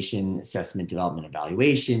recommendation, assessment, development,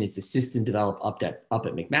 evaluation. It's a system developed up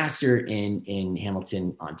at McMaster in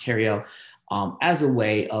Hamilton, Ontario, as a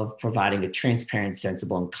way of providing a transparent,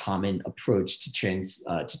 sensible, and common approach to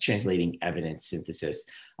translating evidence synthesis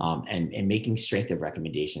and making strength of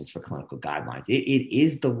recommendations for clinical guidelines. It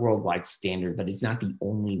is the worldwide standard, but it's not the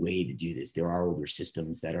only way to do this. There are older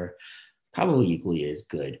systems that are probably equally as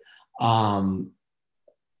good.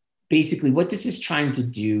 Basically, what this is trying to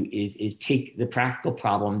do is take the practical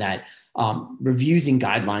problem that reviews and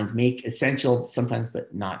guidelines make essential, sometimes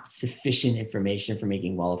but not sufficient information for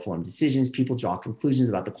making well-informed decisions. People draw conclusions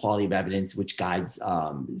about the quality of evidence, which guides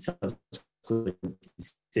subsequent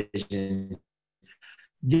decisions.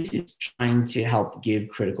 This is trying to help give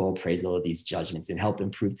critical appraisal of these judgments and help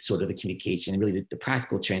improve sort of the communication and really the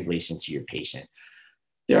practical translation to your patient.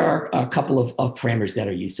 There are a couple of parameters that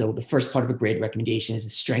are used. So the first part of a GRADE recommendation is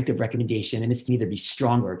the strength of recommendation, and this can either be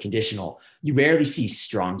strong or conditional. You rarely see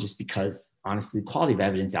strong just because, honestly, the quality of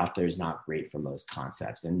evidence out there is not great for most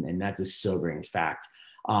concepts, and that's a sobering fact.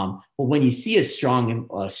 But when you see a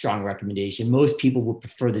strong recommendation, most people would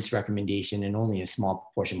prefer this recommendation and only a small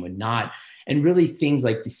proportion would not. And really things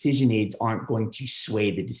like decision aids aren't going to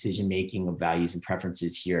sway the decision-making of values and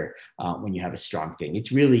preferences here when you have a strong thing.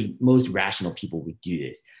 It's really most rational people would do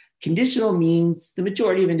this. Conditional means the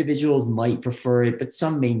majority of individuals might prefer it, but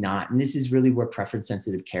some may not. And this is really where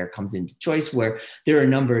preference-sensitive care comes into choice, where there are a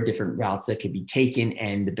number of different routes that could be taken,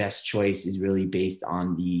 and the best choice is really based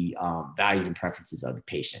on the values and preferences of the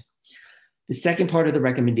patient. The second part of the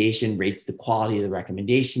recommendation rates the quality of the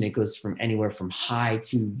recommendation. It goes from anywhere from high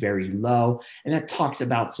to very low. And that talks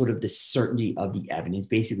about sort of the certainty of the evidence.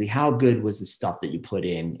 Basically, how good was the stuff that you put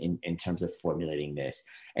in terms of formulating this?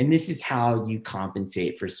 And this is how you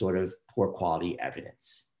compensate for sort of poor quality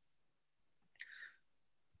evidence.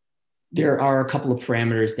 There are a couple of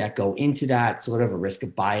parameters that go into that, sort of a risk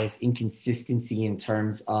of bias, inconsistency in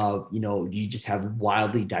terms of, you know, you just have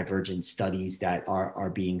wildly divergent studies that are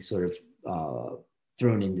being sort of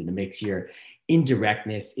thrown into the mix here.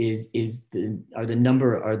 Indirectness the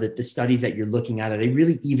studies that you're looking at, are they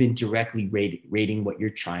really even directly rating what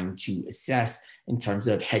you're trying to assess in terms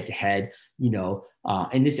of head-to-head, you know,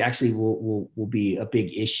 and this actually will be a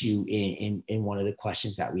big issue in one of the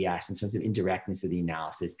questions that we asked in terms of indirectness of the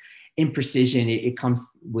analysis. Imprecision, it comes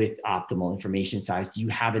with optimal information size. Do you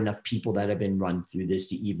have enough people that have been run through this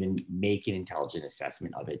to even make an intelligent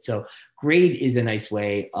assessment of it? So GRADE is a nice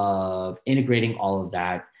way of integrating all of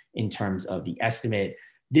that in terms of the estimate.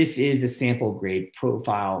 This is a sample grade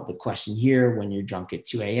profile. The question here, when you're drunk at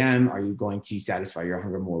 2 a.m., are you going to satisfy your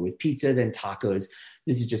hunger more with pizza than tacos?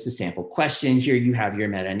 This is just a sample question. Here you have your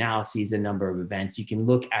meta-analyses, a number of events. You can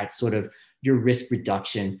look at sort of your risk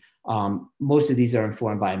reduction. Most of these are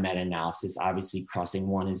informed by a meta-analysis. Obviously, crossing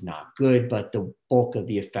one is not good, but the bulk of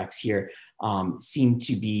the effects here seem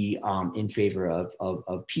to be in favor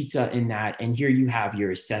of pizza in that. And here you have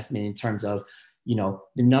your assessment in terms of, the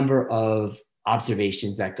number of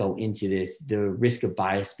observations that go into this, the risk of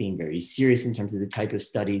bias being very serious in terms of the type of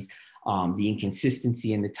studies, the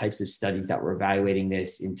inconsistency in the types of studies that were evaluating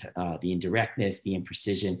this, the indirectness, the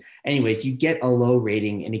imprecision. Anyways, you get a low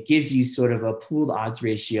rating and it gives you sort of a pooled odds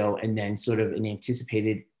ratio and then sort of an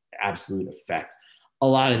anticipated absolute effect. A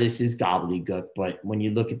lot of this is gobbledygook, but when you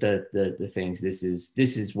look at the things, this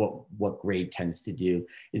is what grade tends to do,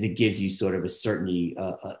 is it gives you sort of a certainty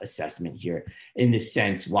assessment here. In this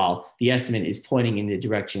sense, while the estimate is pointing in the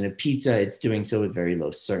direction of pizza, it's doing so with very low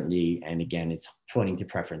certainty. And again, it's pointing to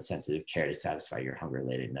preference sensitive care to satisfy your hunger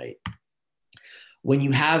late at night. When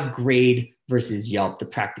you have grade versus Yelp, the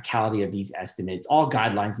practicality of these estimates, all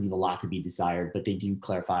guidelines leave a lot to be desired, but they do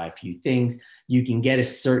clarify a few things. You can get a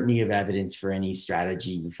certainty of evidence for any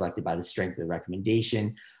strategy reflected by the strength of the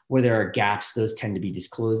recommendation. Where there are gaps, those tend to be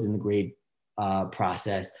disclosed in the grade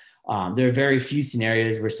process. There are very few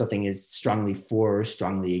scenarios where something is strongly for or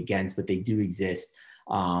strongly against, but they do exist.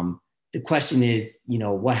 The question is,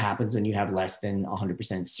 what happens when you have less than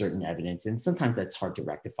 100% certain evidence? And sometimes that's hard to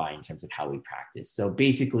rectify in terms of how we practice. So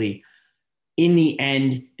basically, in the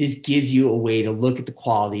end, this gives you a way to look at the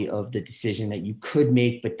quality of the decision that you could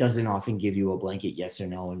make, but doesn't often give you a blanket yes or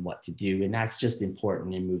no and what to do. And that's just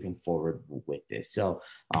important in moving forward with this. So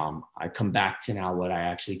I come back to now what I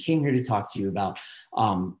actually came here to talk to you about.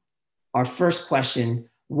 Our first question: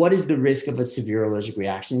 what is the risk of a severe allergic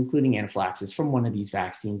reaction, including anaphylaxis, from one of these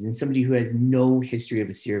vaccines in somebody who has no history of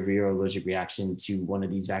a severe allergic reaction to one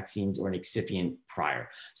of these vaccines or an excipient prior?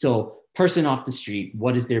 So person off the street,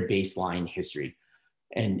 what is their baseline history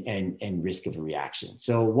and risk of a reaction?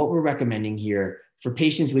 So what we're recommending here for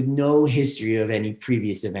patients with no history of any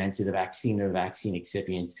previous event to the vaccine or vaccine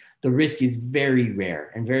excipients, the risk is very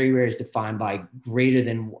rare, and very rare is defined by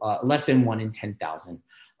less than 1 in 10,000.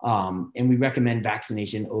 And we recommend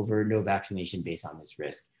vaccination over no vaccination based on this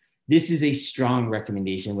risk. This is a strong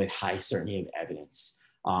recommendation with high certainty of evidence.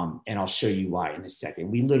 And I'll show you why in a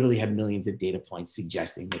second. We literally have millions of data points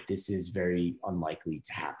suggesting that this is very unlikely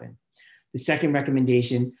to happen. The second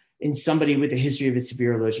recommendation: in somebody with a history of a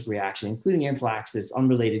severe allergic reaction, including anaphylaxis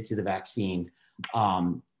unrelated to the vaccine,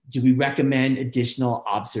 do we recommend additional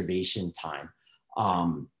observation time?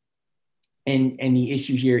 And the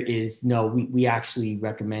issue here is no, we actually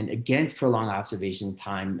recommend against prolonged observation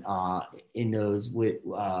time in those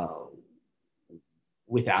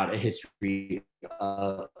without a history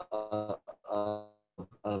of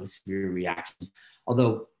severe reaction.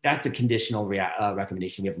 Although that's a conditional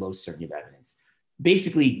recommendation, we have low certainty of evidence.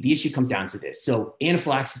 Basically, the issue comes down to this. So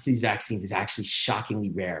anaphylaxis to these vaccines is actually shockingly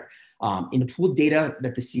rare. In the pooled data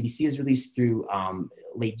that the CDC has released through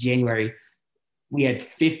late January, we had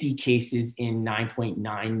 50 cases in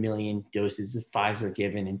 9.9 million doses of Pfizer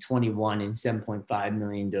given and 21 in 7.5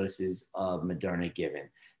 million doses of Moderna given.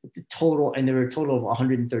 It's a total, and there were a total of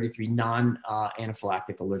 133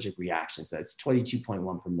 non-anaphylactic allergic reactions. So that's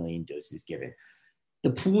 22.1 per million doses given.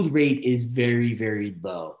 The pooled rate is very, very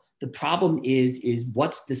low. The problem is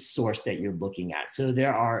what's the source that you're looking at? So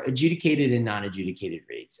there are adjudicated and non-adjudicated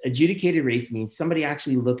rates. Adjudicated rates means somebody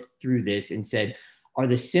actually looked through this and said, are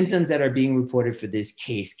the symptoms that are being reported for this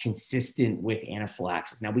case consistent with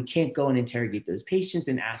anaphylaxis? Now, we can't go and interrogate those patients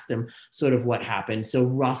and ask them sort of what happened. So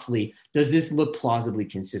roughly, does this look plausibly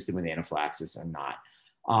consistent with anaphylaxis or not?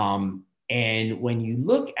 And when you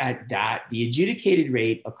look at that, the adjudicated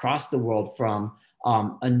rate across the world from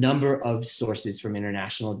a number of sources from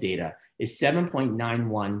international data is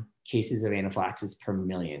 7.91 cases of anaphylaxis per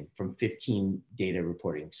million from 15 data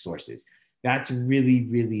reporting sources. That's really,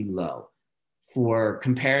 really low. For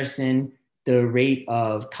comparison, the rate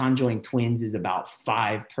of conjoined twins is about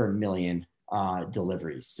 5 per million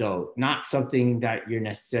deliveries. So not something that you're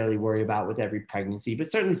necessarily worried about with every pregnancy, but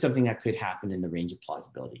certainly something that could happen in the range of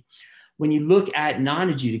plausibility. When you look at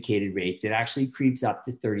non-adjudicated rates, it actually creeps up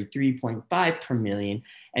to 33.5 per million.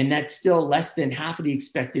 And that's still less than half of the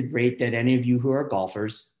expected rate that any of you who are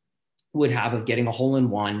golfers would have of getting a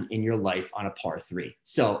hole-in-one in your life on a par 3.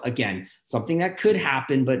 So again, something that could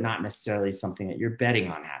happen, but not necessarily something that you're betting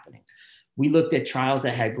on happening. We looked at trials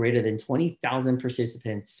that had greater than 20,000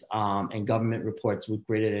 participants and government reports with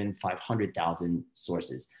greater than 500,000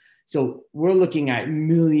 sources. So we're looking at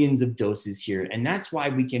millions of doses here. And that's why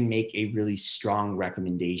we can make a really strong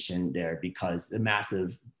recommendation there, because the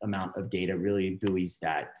massive amount of data really buoys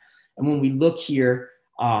that. And when we look here,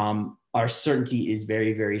 our certainty is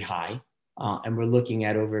very, very high. And we're looking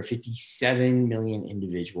at over 57 million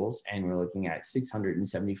individuals, and we're looking at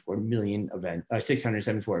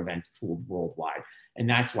 674 events pooled worldwide. And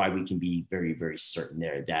that's why we can be very, very certain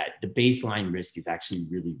there that the baseline risk is actually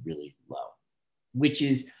really, really low, which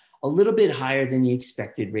is a little bit higher than the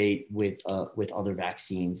expected rate with other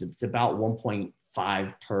vaccines. It's about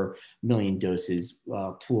 1.5 per million doses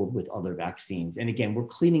pooled with other vaccines. And again, we're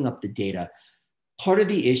cleaning up the data. Part of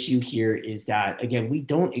the issue here is that, again, we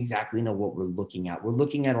don't exactly know what we're looking at. We're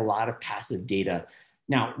looking at a lot of passive data.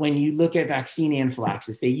 Now, when you look at vaccine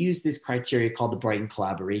anaphylaxis, they use this criteria called the Brighton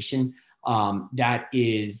collaboration. That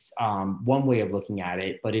is one way of looking at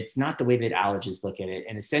it, but it's not the way that allergists look at it.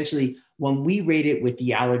 And essentially, when we rate it with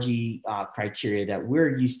the allergy criteria that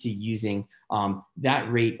we're used to using,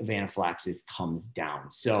 that rate of anaphylaxis comes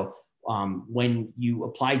down. So when you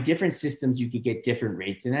apply different systems, you could get different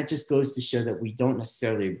rates. And that just goes to show that we don't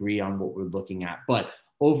necessarily agree on what we're looking at. But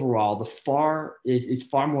overall, it's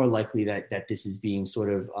far more likely that this is being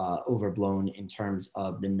sort of overblown in terms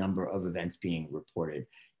of the number of events being reported.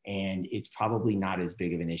 And it's probably not as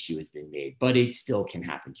big of an issue as been made, but it still can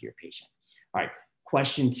happen to your patient. All right,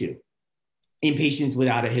 question 2. In patients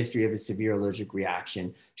without a history of a severe allergic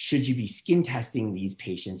reaction, should you be skin testing these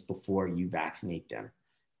patients before you vaccinate them?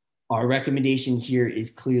 Our recommendation here is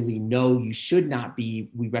clearly no, you should not be.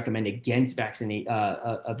 We recommend against vaccine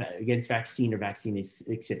or vaccine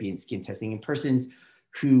excipient skin testing in persons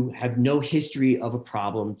who have no history of a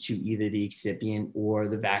problem to either the excipient or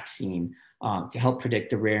the vaccine to help predict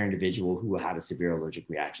the rare individual who will have a severe allergic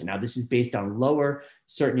reaction. Now, this is based on lower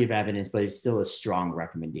certainty of evidence, but it's still a strong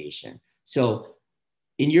recommendation. So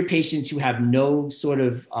in your patients who have no sort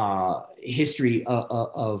of history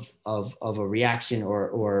of a reaction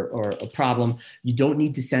or a problem, you don't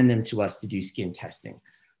need to send them to us to do skin testing.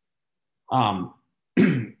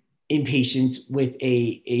 In patients with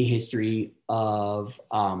a history of,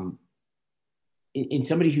 in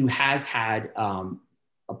somebody who has had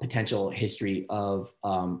a potential history of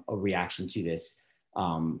a reaction to this,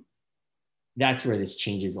 that's where this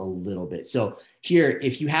changes a little bit. So here,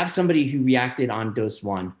 if you have somebody who reacted on dose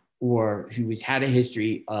 1 or who has had a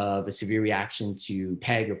history of a severe reaction to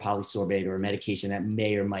PEG or polysorbate or a medication that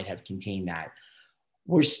may or might have contained that,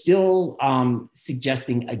 we're still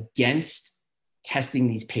suggesting against testing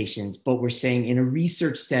these patients, but we're saying in a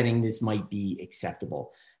research setting, this might be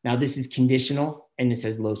acceptable. Now, this is conditional and this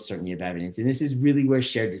has low certainty of evidence. And this is really where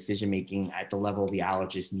shared decision-making at the level of the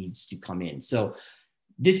allergist needs to come in. So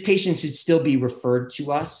this patient should still be referred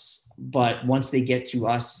to us, but once they get to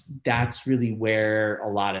us, that's really where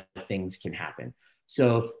a lot of things can happen.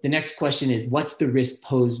 So the next question is, what's the risk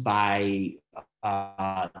posed by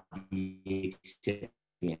the excipient?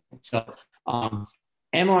 So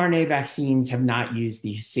mRNA vaccines have not used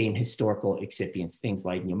the same historical excipients, things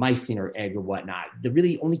like neomycin or egg or whatnot. The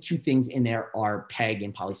really only 2 things in there are PEG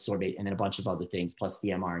and polysorbate, and then a bunch of other things, plus the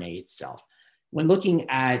mRNA itself. When looking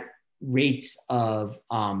at rates of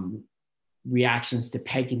reactions to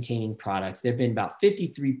PEG-containing products, there have been about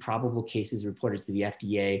 53 probable cases reported to the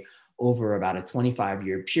FDA over about a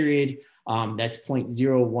 25-year period. That's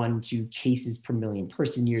 0.012 cases per million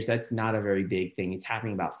person years. That's not a very big thing. It's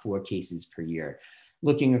happening about 4 cases per year.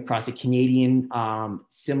 Looking across a Canadian,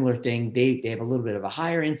 similar thing, they have a little bit of a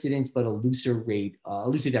higher incidence, but a looser rate, a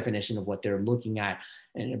looser definition of what they're looking at,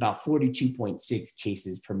 and about 42.6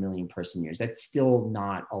 cases per million person years. That's still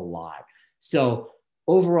not a lot. So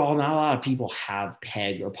overall, not a lot of people have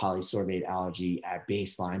PEG or polysorbate allergy at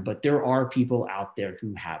baseline, but there are people out there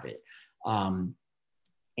who have it.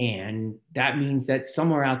 And that means that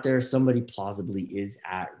somewhere out there, somebody plausibly is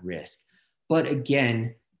at risk. But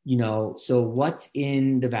again, you know, so what's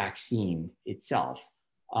in the vaccine itself?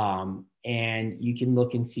 And you can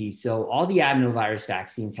look and see. So all the adenovirus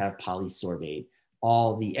vaccines have polysorbate.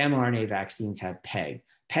 All the mRNA vaccines have PEG.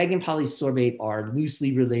 PEG and polysorbate are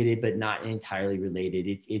loosely related, but not entirely related.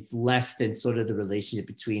 It's less than sort of the relationship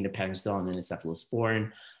between a penicillin and a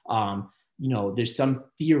cephalosporin. You know, there's some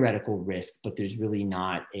theoretical risk, but there's really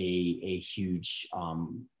not a huge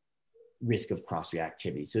risk of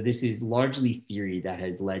cross-reactivity. So this is largely theory that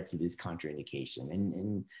has led to this contraindication,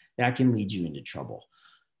 and that can lead you into trouble.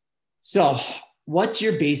 So what's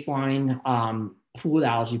your baseline pooled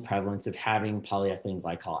allergy prevalence of having polyethylene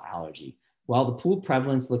glycol allergy? Well, the pooled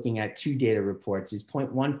prevalence looking at 2 data reports is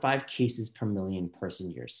 0.15 cases per million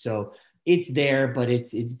person years. So it's there, but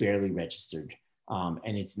it's barely registered,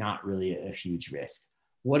 and it's not really a huge risk.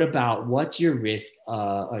 What about what's your risk?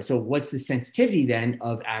 So what's the sensitivity then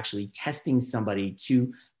of actually testing somebody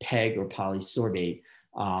to PEG or polysorbate?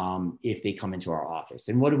 if they come into our office.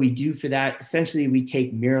 And what do we do for that? Essentially, we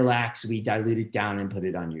take Miralax, we dilute it down and put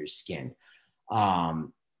it on your skin.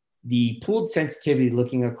 The pooled sensitivity,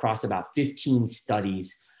 looking across about 15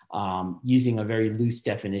 studies, using a very loose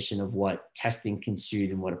definition of what testing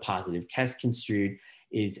construed and what a positive test construed,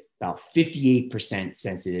 is about 58%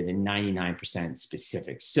 sensitive and 99%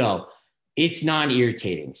 specific. So it's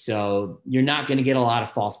non-irritating. So you're not going to get a lot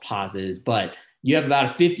of false positives, but you have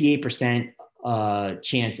about a 58%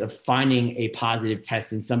 chance of finding a positive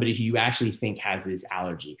test in somebody who you actually think has this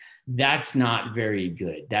allergy. That's not very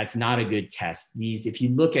good. That's not a good test. If you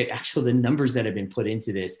look at actually the numbers that have been put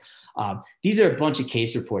into this, these are a bunch of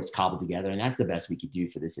case reports cobbled together, and that's the best we could do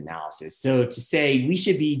for this analysis. So to say we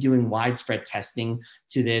should be doing widespread testing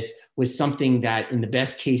to this was something that in the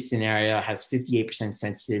best case scenario has 58%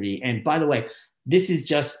 sensitivity. And by the way, this is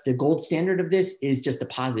just the gold standard of this is just a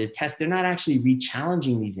positive test. They're not actually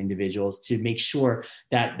re-challenging these individuals to make sure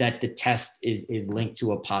that the test is linked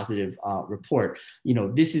to a positive report. You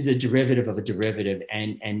know, this is a derivative of a derivative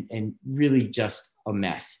and really just a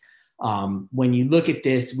mess. When you look at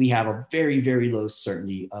this, we have a very, very low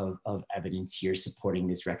certainty of evidence here supporting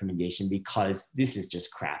this recommendation because this is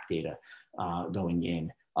just crap data going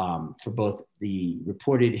in for both the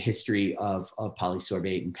reported history of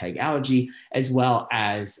polysorbate and PEG allergy, as well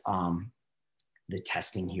as the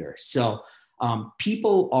testing here. So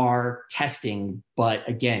people are testing, but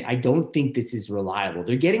again, I don't think this is reliable.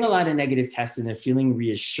 They're getting a lot of negative tests and they're feeling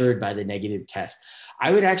reassured by the negative test. I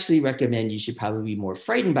would actually recommend you should probably be more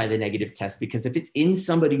frightened by the negative test, because if it's in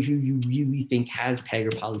somebody who you really think has PEG or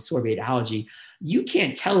polysorbate allergy, you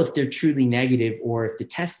can't tell if they're truly negative or if the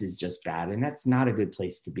test is just bad. And that's not a good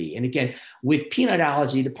place to be. And again, with peanut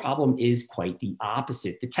allergy, the problem is quite the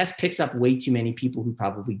opposite. The test picks up way too many people who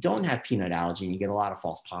probably don't have peanut allergy, and you get a lot of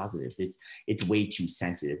false positives. It's way too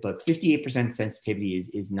sensitive, but 58% sensitivity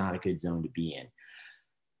is not a good zone to be in.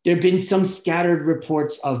 There have been some scattered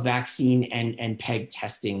reports of vaccine and PEG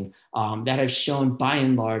testing that have shown by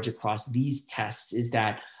and large across these tests is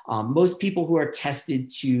that most people who are tested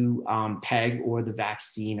to PEG or the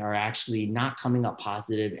vaccine are actually not coming up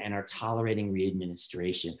positive and are tolerating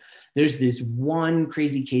readministration. There's this one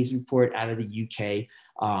crazy case report out of the UK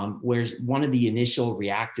where one of the initial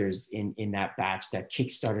reactors in that batch that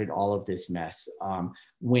kickstarted all of this mess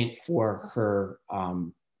went for her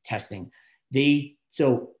testing.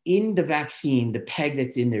 So in the vaccine, the PEG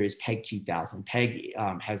that's in there is PEG 2000. PEG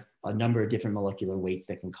has a number of different molecular weights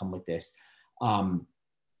that can come with this.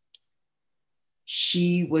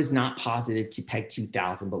 She was not positive to PEG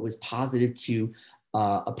 2000, but was positive to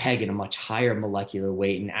a PEG in a much higher molecular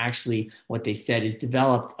weight. And actually what they said is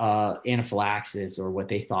developed anaphylaxis, or what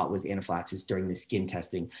they thought was anaphylaxis, during the skin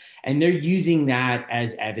testing. And they're using that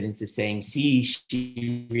as evidence of saying, see,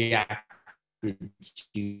 she reacted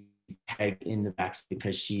to PEG in the vaccine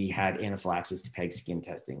because she had anaphylaxis to PEG skin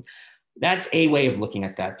testing. That's a way of looking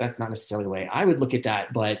at that. That's not necessarily the way I would look at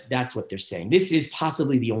that, but that's what they're saying. This is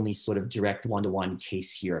possibly the only sort of direct one-to-one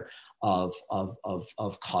case here of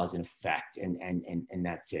cause and effect, and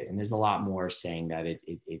that's it. And there's a lot more saying that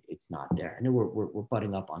it's not there. I know we're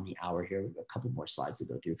butting up on the hour here. We've got a couple more slides to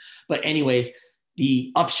go through, but anyways,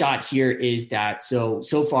 the upshot here is that so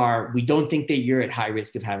far, we don't think that you're at high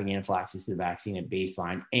risk of having anaphylaxis to the vaccine at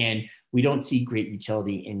baseline. And we don't see great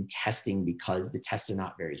utility in testing because the tests are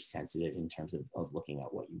not very sensitive in terms of looking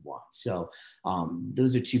at what you want. So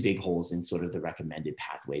those are two big holes in sort of the recommended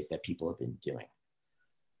pathways that people have been doing.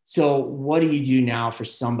 So what do you do now for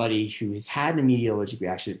somebody who has had an immediate allergic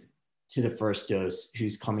reaction to the first dose,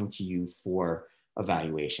 who's coming to you for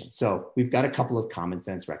evaluation? So we've got a couple of common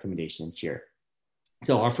sense recommendations here.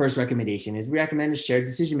 So our first recommendation is we recommend a shared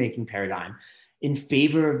decision-making paradigm in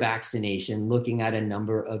favor of vaccination, looking at a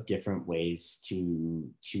number of different ways to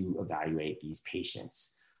evaluate these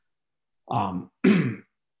patients.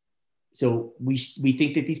 So we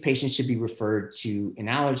think that these patients should be referred to an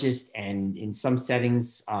allergist, and in some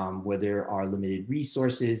settings where there are limited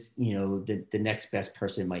resources, you know, the next best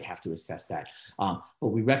person might have to assess that. But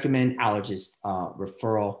we recommend allergist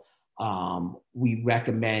referral. We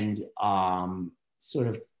recommend sort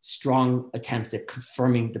of strong attempts at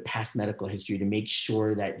confirming the past medical history to make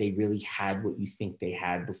sure that they really had what you think they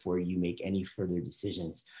had before you make any further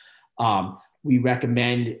decisions. We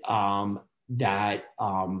recommend that,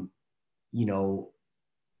 you know,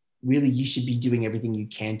 really you should be doing everything you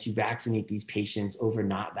can to vaccinate these patients over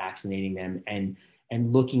not vaccinating them,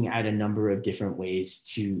 and looking at a number of different ways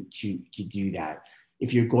to do that.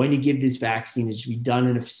 If you're going to give this vaccine, it should be done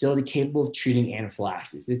in a facility capable of treating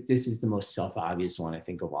anaphylaxis. This is the most self-obvious one, I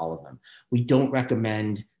think, of all of them. We don't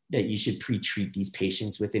recommend that you should pre-treat these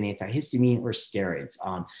patients with an antihistamine or steroids.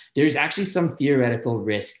 There's actually some theoretical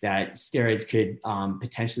risk that steroids could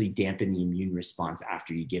potentially dampen the immune response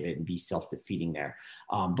after you give it and be self-defeating there.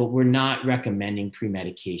 But we're not recommending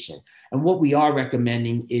pre-medication. And what we are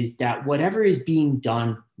recommending is that whatever is being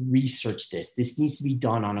done, research this. This needs to be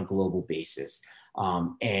done on a global basis.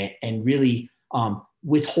 And really,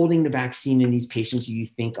 withholding the vaccine in these patients who you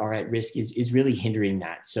think are at risk is really hindering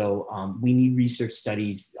that. So we need research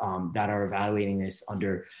studies that are evaluating this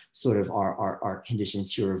under sort of our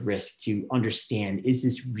conditions here of risk to understand, is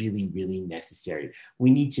this really, really necessary? We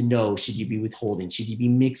need to know, should you be withholding? Should you be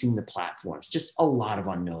mixing the platforms? Just a lot of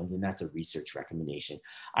unknowns, and that's a research recommendation.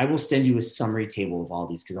 I will send you a summary table of all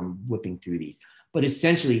these because I'm whipping through these. But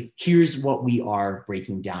essentially, here's what we are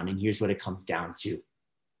breaking down, and here's what it comes down to.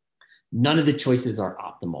 None of the choices are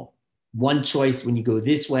optimal. One choice, when you go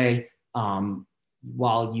this way,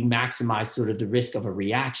 while you maximize sort of the risk of a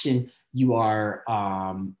reaction, you are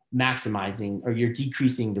maximizing, or you're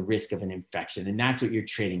decreasing the risk of an infection. And that's what you're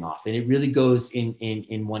trading off. And it really goes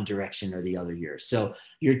in one direction or the other here. So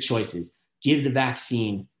your choices: give the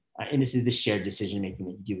vaccine, and this is the shared decision making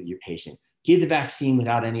that you do with your patient. Give the vaccine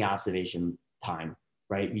without any observation time,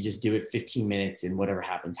 right? You just do it 15 minutes and whatever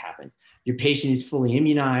happens, happens. Your patient is fully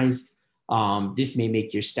immunized. This may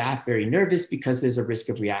make your staff very nervous because there's a risk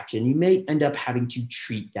of reaction. You may end up having to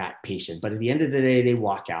treat that patient, but at the end of the day, they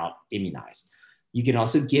walk out immunized. You can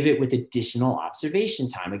also give it with additional observation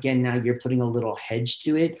time. Again, now you're putting a little hedge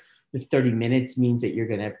to it. The 30 minutes means that you're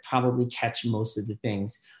going to probably catch most of the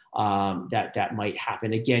things that might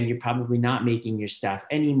happen. Again, you're probably not making your staff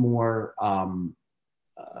any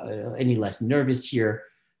less nervous here.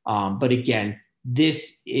 But again,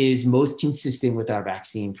 this is most consistent with our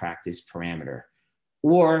vaccine practice parameter.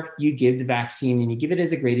 Or you give the vaccine and you give it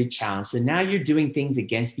as a graded challenge. So now you're doing things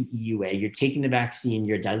against the EUA. You're taking the vaccine,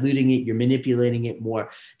 you're diluting it, you're manipulating it more.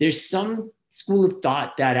 There's some school of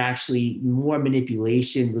thought that actually more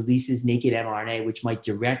manipulation releases naked mRNA, which might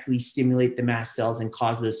directly stimulate the mast cells and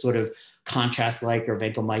cause those sort of contrast-like or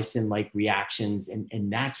vancomycin-like reactions.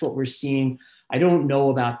 And that's what we're seeing. I don't know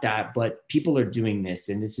about that, but people are doing this,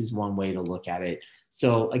 and this is one way to look at it.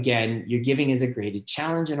 So again, you're giving as a graded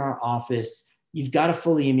challenge in our office. You've got a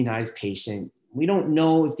fully immunized patient. We don't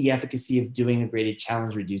know if the efficacy of doing a graded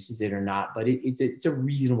challenge reduces it or not, but it's a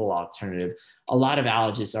reasonable alternative. A lot of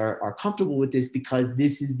allergists are comfortable with this because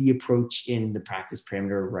this is the approach in the practice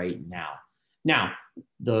parameter right now. Now,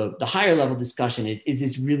 the higher level discussion is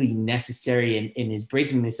this really necessary, and is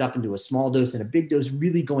breaking this up into a small dose and a big dose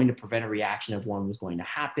really going to prevent a reaction if one was going to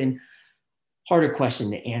happen? Harder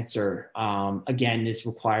question to answer. Again, this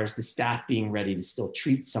requires the staff being ready to still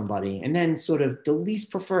treat somebody. And then sort of the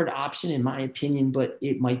least preferred option, in my opinion, but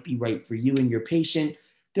it might be right for you and your patient: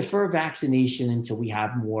 defer vaccination until we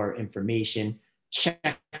have more information.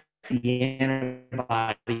 Check the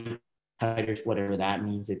antibody titers, whatever that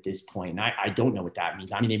means at this point. And I don't know what that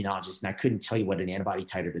means. I'm an immunologist, and I couldn't tell you what an antibody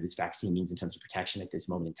titer to this vaccine means in terms of protection at this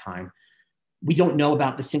moment in time. We don't know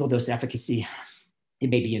about the single dose efficacy. It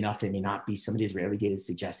may be enough, it may not be. Some of the Israeli data is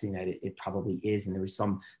suggesting that it probably is. And there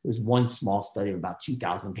was one small study of about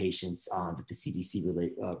 2,000 patients that the CDC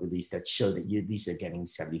released that showed that you at least are getting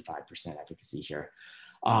 75% efficacy here.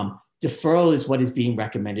 Deferral is what is being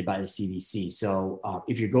recommended by the CDC. So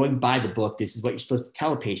if you're going by the book, this is what you're supposed to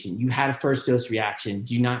tell a patient. You had a first dose reaction.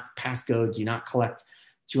 Do not pass go. Do not collect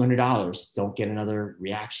 $200. Don't get another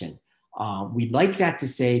reaction. We'd like that to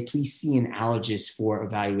say, please see an allergist for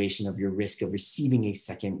evaluation of your risk of receiving a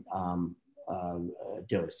second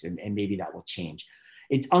dose, and maybe that will change.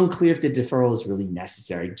 It's unclear if the deferral is really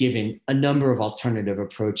necessary, given a number of alternative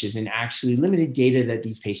approaches and actually limited data that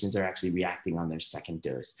these patients are actually reacting on their second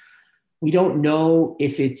dose. We don't know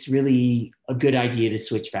if it's really a good idea to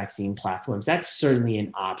switch vaccine platforms. That's certainly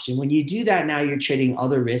an option. When you do that, now you're trading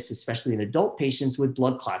other risks, especially in adult patients, with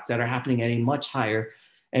blood clots that are happening at a much higher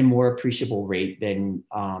and more appreciable rate than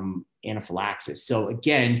anaphylaxis. So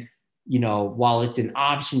again, while it's an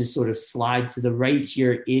option to sort of slide to the right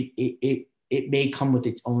here, it may come with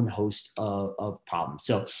its own host of problems.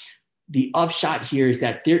 So the upshot here is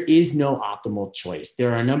that there is no optimal choice.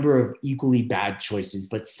 There are a number of equally bad choices,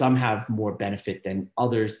 but some have more benefit than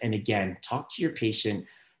others. And again, talk to your patient.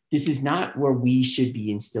 This is not where we should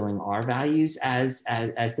be instilling our values as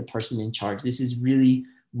the person in charge. This is really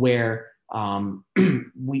where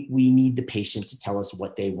we need the patient to tell us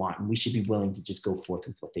what they want, and we should be willing to just go forth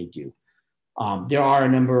with what they do. There are a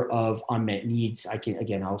number of unmet needs.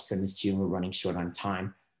 I'll send this to you, and we're running short on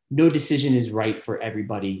time. no decision is right for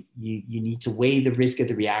everybody. You need to weigh the risk of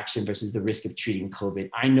the reaction versus the risk of treating COVID.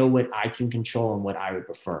 I know what I can control and what I would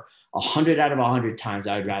prefer. 100 out of 100 times,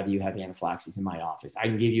 I would rather you have anaphylaxis in my office. I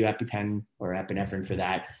can give you EpiPen or epinephrine for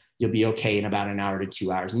that. You'll be okay in about an hour to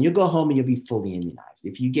 2 hours, and you'll go home and you'll be fully immunized.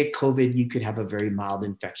 If you get COVID, you could have a very mild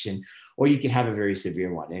infection, or you could have a very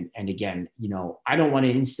severe one. And again, I don't want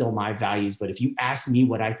to instill my values, but if you ask me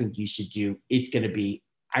what I think you should do, it's going to be,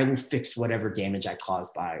 I will fix whatever damage I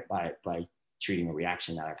caused by treating a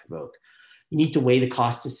reaction that I provoke. You need to weigh the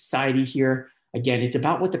cost to society here. Again, it's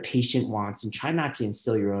about what the patient wants, and try not to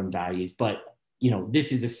instill your own values. But,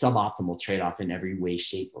 this is a suboptimal trade-off in every way,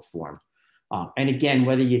 shape, or form. And again,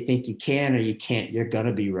 whether you think you can or you can't, you're going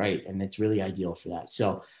to be right. And it's really ideal for that.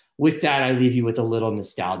 So with that, I leave you with a little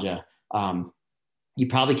nostalgia. You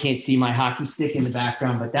probably can't see my hockey stick in the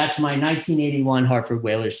background, but that's my 1981 Hartford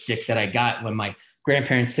Whalers stick that I got when my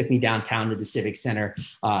grandparents took me downtown to the Civic Center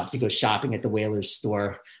to go shopping at the Whalers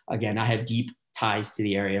store. Again, I have deep ties to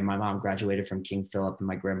the area. My mom graduated from King Philip, and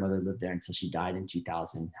my grandmother lived there until she died in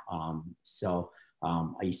 2000.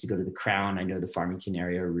 I used to go to the Crown. I know the Farmington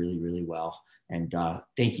area really, really well. And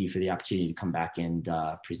thank you for the opportunity to come back and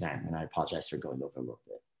present. And I apologize for going over a little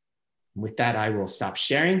bit. With that, I will stop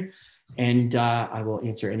sharing, and I will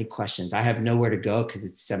answer any questions. I have nowhere to go because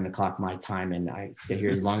it's 7 o'clock my time, and I stay here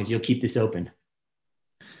as long as you'll keep this open.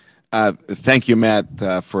 Thank you,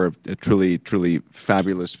 Matt, for a truly, truly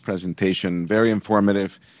fabulous presentation. Very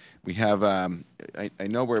informative. We have, I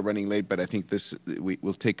know we're running late, but I think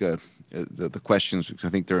we'll take the questions because I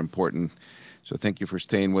think they're important. So thank you for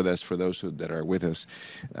staying with us, for those that are with us.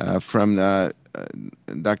 From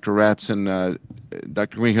Dr. Ratz and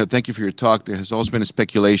Dr. Greenhill, thank you for your talk. There has also been a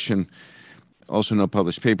speculation, also no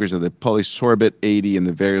published papers, of the polysorbate 80 and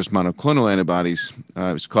the various monoclonal antibodies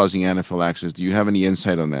is causing anaphylaxis. Do you have any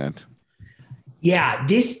insight on that? Yeah,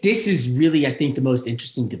 this is really, I think, the most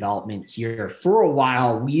interesting development here. For a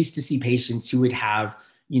while, we used to see patients who would have,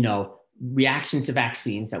 reactions to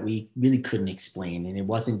vaccines that we really couldn't explain, and it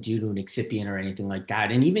wasn't due to an excipient or anything like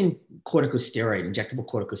that, and even injectable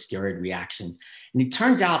corticosteroid reactions. And it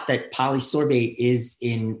turns out that polysorbate is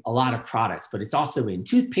in a lot of products, but it's also in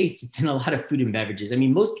toothpaste. It's in a lot of food and beverages. I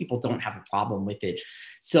mean, most people don't have a problem with it.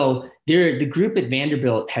 So the group at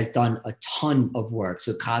Vanderbilt has done a ton of work.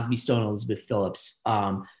 So Cosby Stone, Elizabeth Phillips,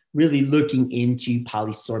 really looking into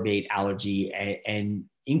polysorbate allergy and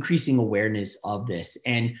increasing awareness of this.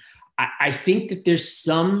 And I think that there's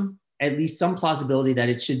at least some plausibility that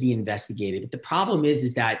it should be investigated. But the problem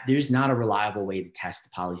is that there's not a reliable way to test the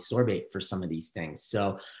polysorbate for some of these things.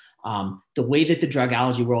 So the way that the drug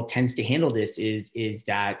allergy world tends to handle this is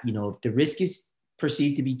that, if the risk is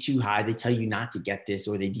perceived to be too high, they tell you not to get this,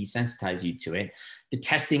 or they desensitize you to it. The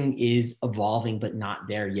testing is evolving, but not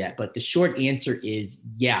there yet. But the short answer is,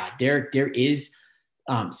 yeah, there is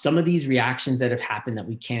some of these reactions that have happened that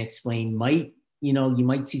we can't explain you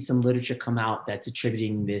might see some literature come out that's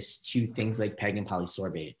attributing this to things like PEG and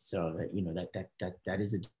polysorbate. So that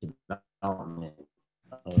is a development.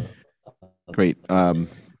 Great. I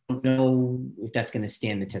don't know if that's going to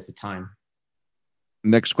stand the test of time.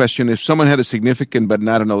 Next question. If someone had a significant but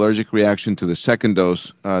not an allergic reaction to the second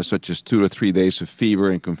dose, such as 2 to 3 days of fever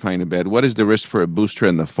and confined to bed, what is the risk for a booster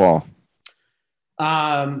in the fall?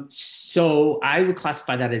 So I would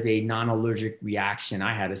classify that as a non-allergic reaction.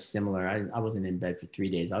 I had a similar, I wasn't in bed for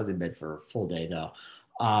 3 days. I was in bed for a full day though.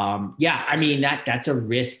 Yeah, I mean, that's a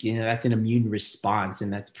risk, that's an immune response,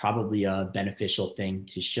 and that's probably a beneficial thing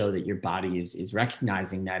to show that your body is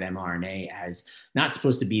recognizing that mRNA as not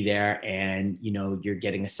supposed to be there, and, you're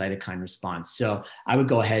getting a cytokine response. So I would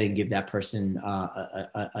go ahead and give that person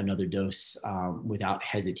another dose without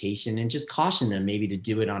hesitation, and just caution them maybe to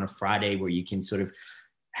do it on a Friday where you can sort of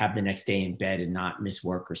have the next day in bed and not miss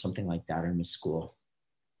work or something like that, or miss school.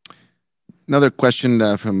 Another question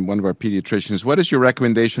from one of our pediatricians. What is your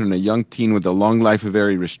recommendation on a young teen with a long life, a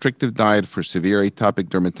very restrictive diet for severe atopic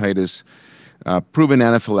dermatitis, proven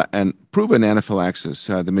anaphylaxis,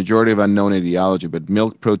 the majority of unknown etiology, but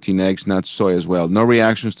milk, protein, eggs, nuts, soy as well. No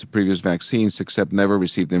reactions to previous vaccines, except never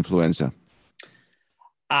received influenza.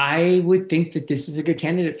 I would think that this is a good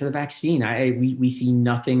candidate for the vaccine. We see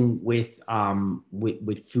nothing with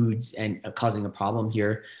foods and causing a problem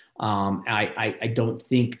here. I don't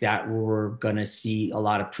think that we're going to see a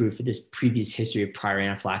lot of proof of this previous history of prior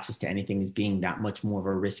anaphylaxis to anything as being that much more of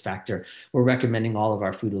a risk factor. We're recommending all of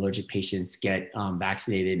our food allergic patients get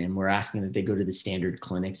vaccinated, and we're asking that they go to the standard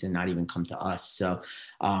clinics and not even come to us. So,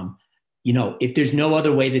 if there's no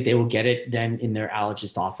other way that they will get it then in their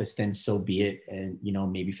allergist office, then so be it. And,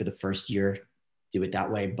 maybe for the first year, do it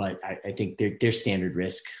that way. But I think they're standard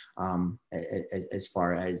risk as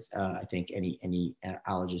far as I think any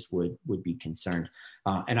allergist would be concerned.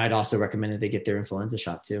 And I'd also recommend that they get their influenza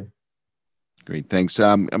shot too. Great, thanks.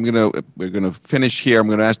 We're gonna finish here. I'm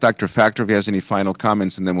gonna ask Dr. Factor if he has any final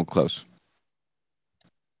comments, and then we'll close.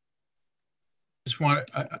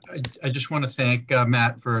 I just want to thank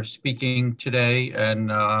Matt for speaking today,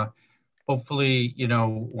 and hopefully,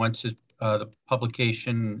 once the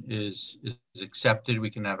publication is accepted,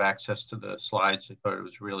 we can have access to the slides. I thought it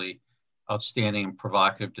was really outstanding and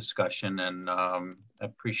provocative discussion, and I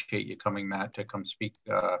appreciate you coming, Matt, to come speak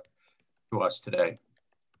to us today.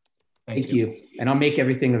 Thank you. And I'll make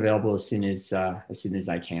everything available as soon as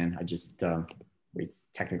I can. I just it's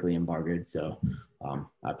technically embargoed, so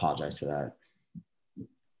I apologize for that.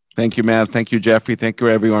 Thank you, Matt. Thank you, Jeffrey. Thank you,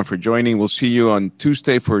 everyone, for joining. We'll see you on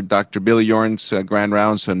Tuesday for Dr. Billy Yorn's Grand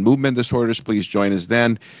Rounds on movement disorders. Please join us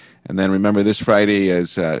then. And then remember, this Friday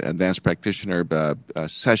is advanced practitioner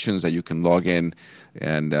sessions that you can log in.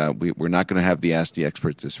 And we're not going to have the Ask the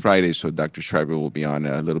Experts this Friday, so Dr. Schreiber will be on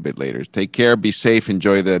a little bit later. Take care. Be safe.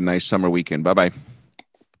 Enjoy the nice summer weekend. Bye-bye.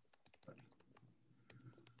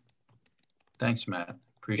 Thanks, Matt.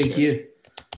 Appreciate it. Thank you.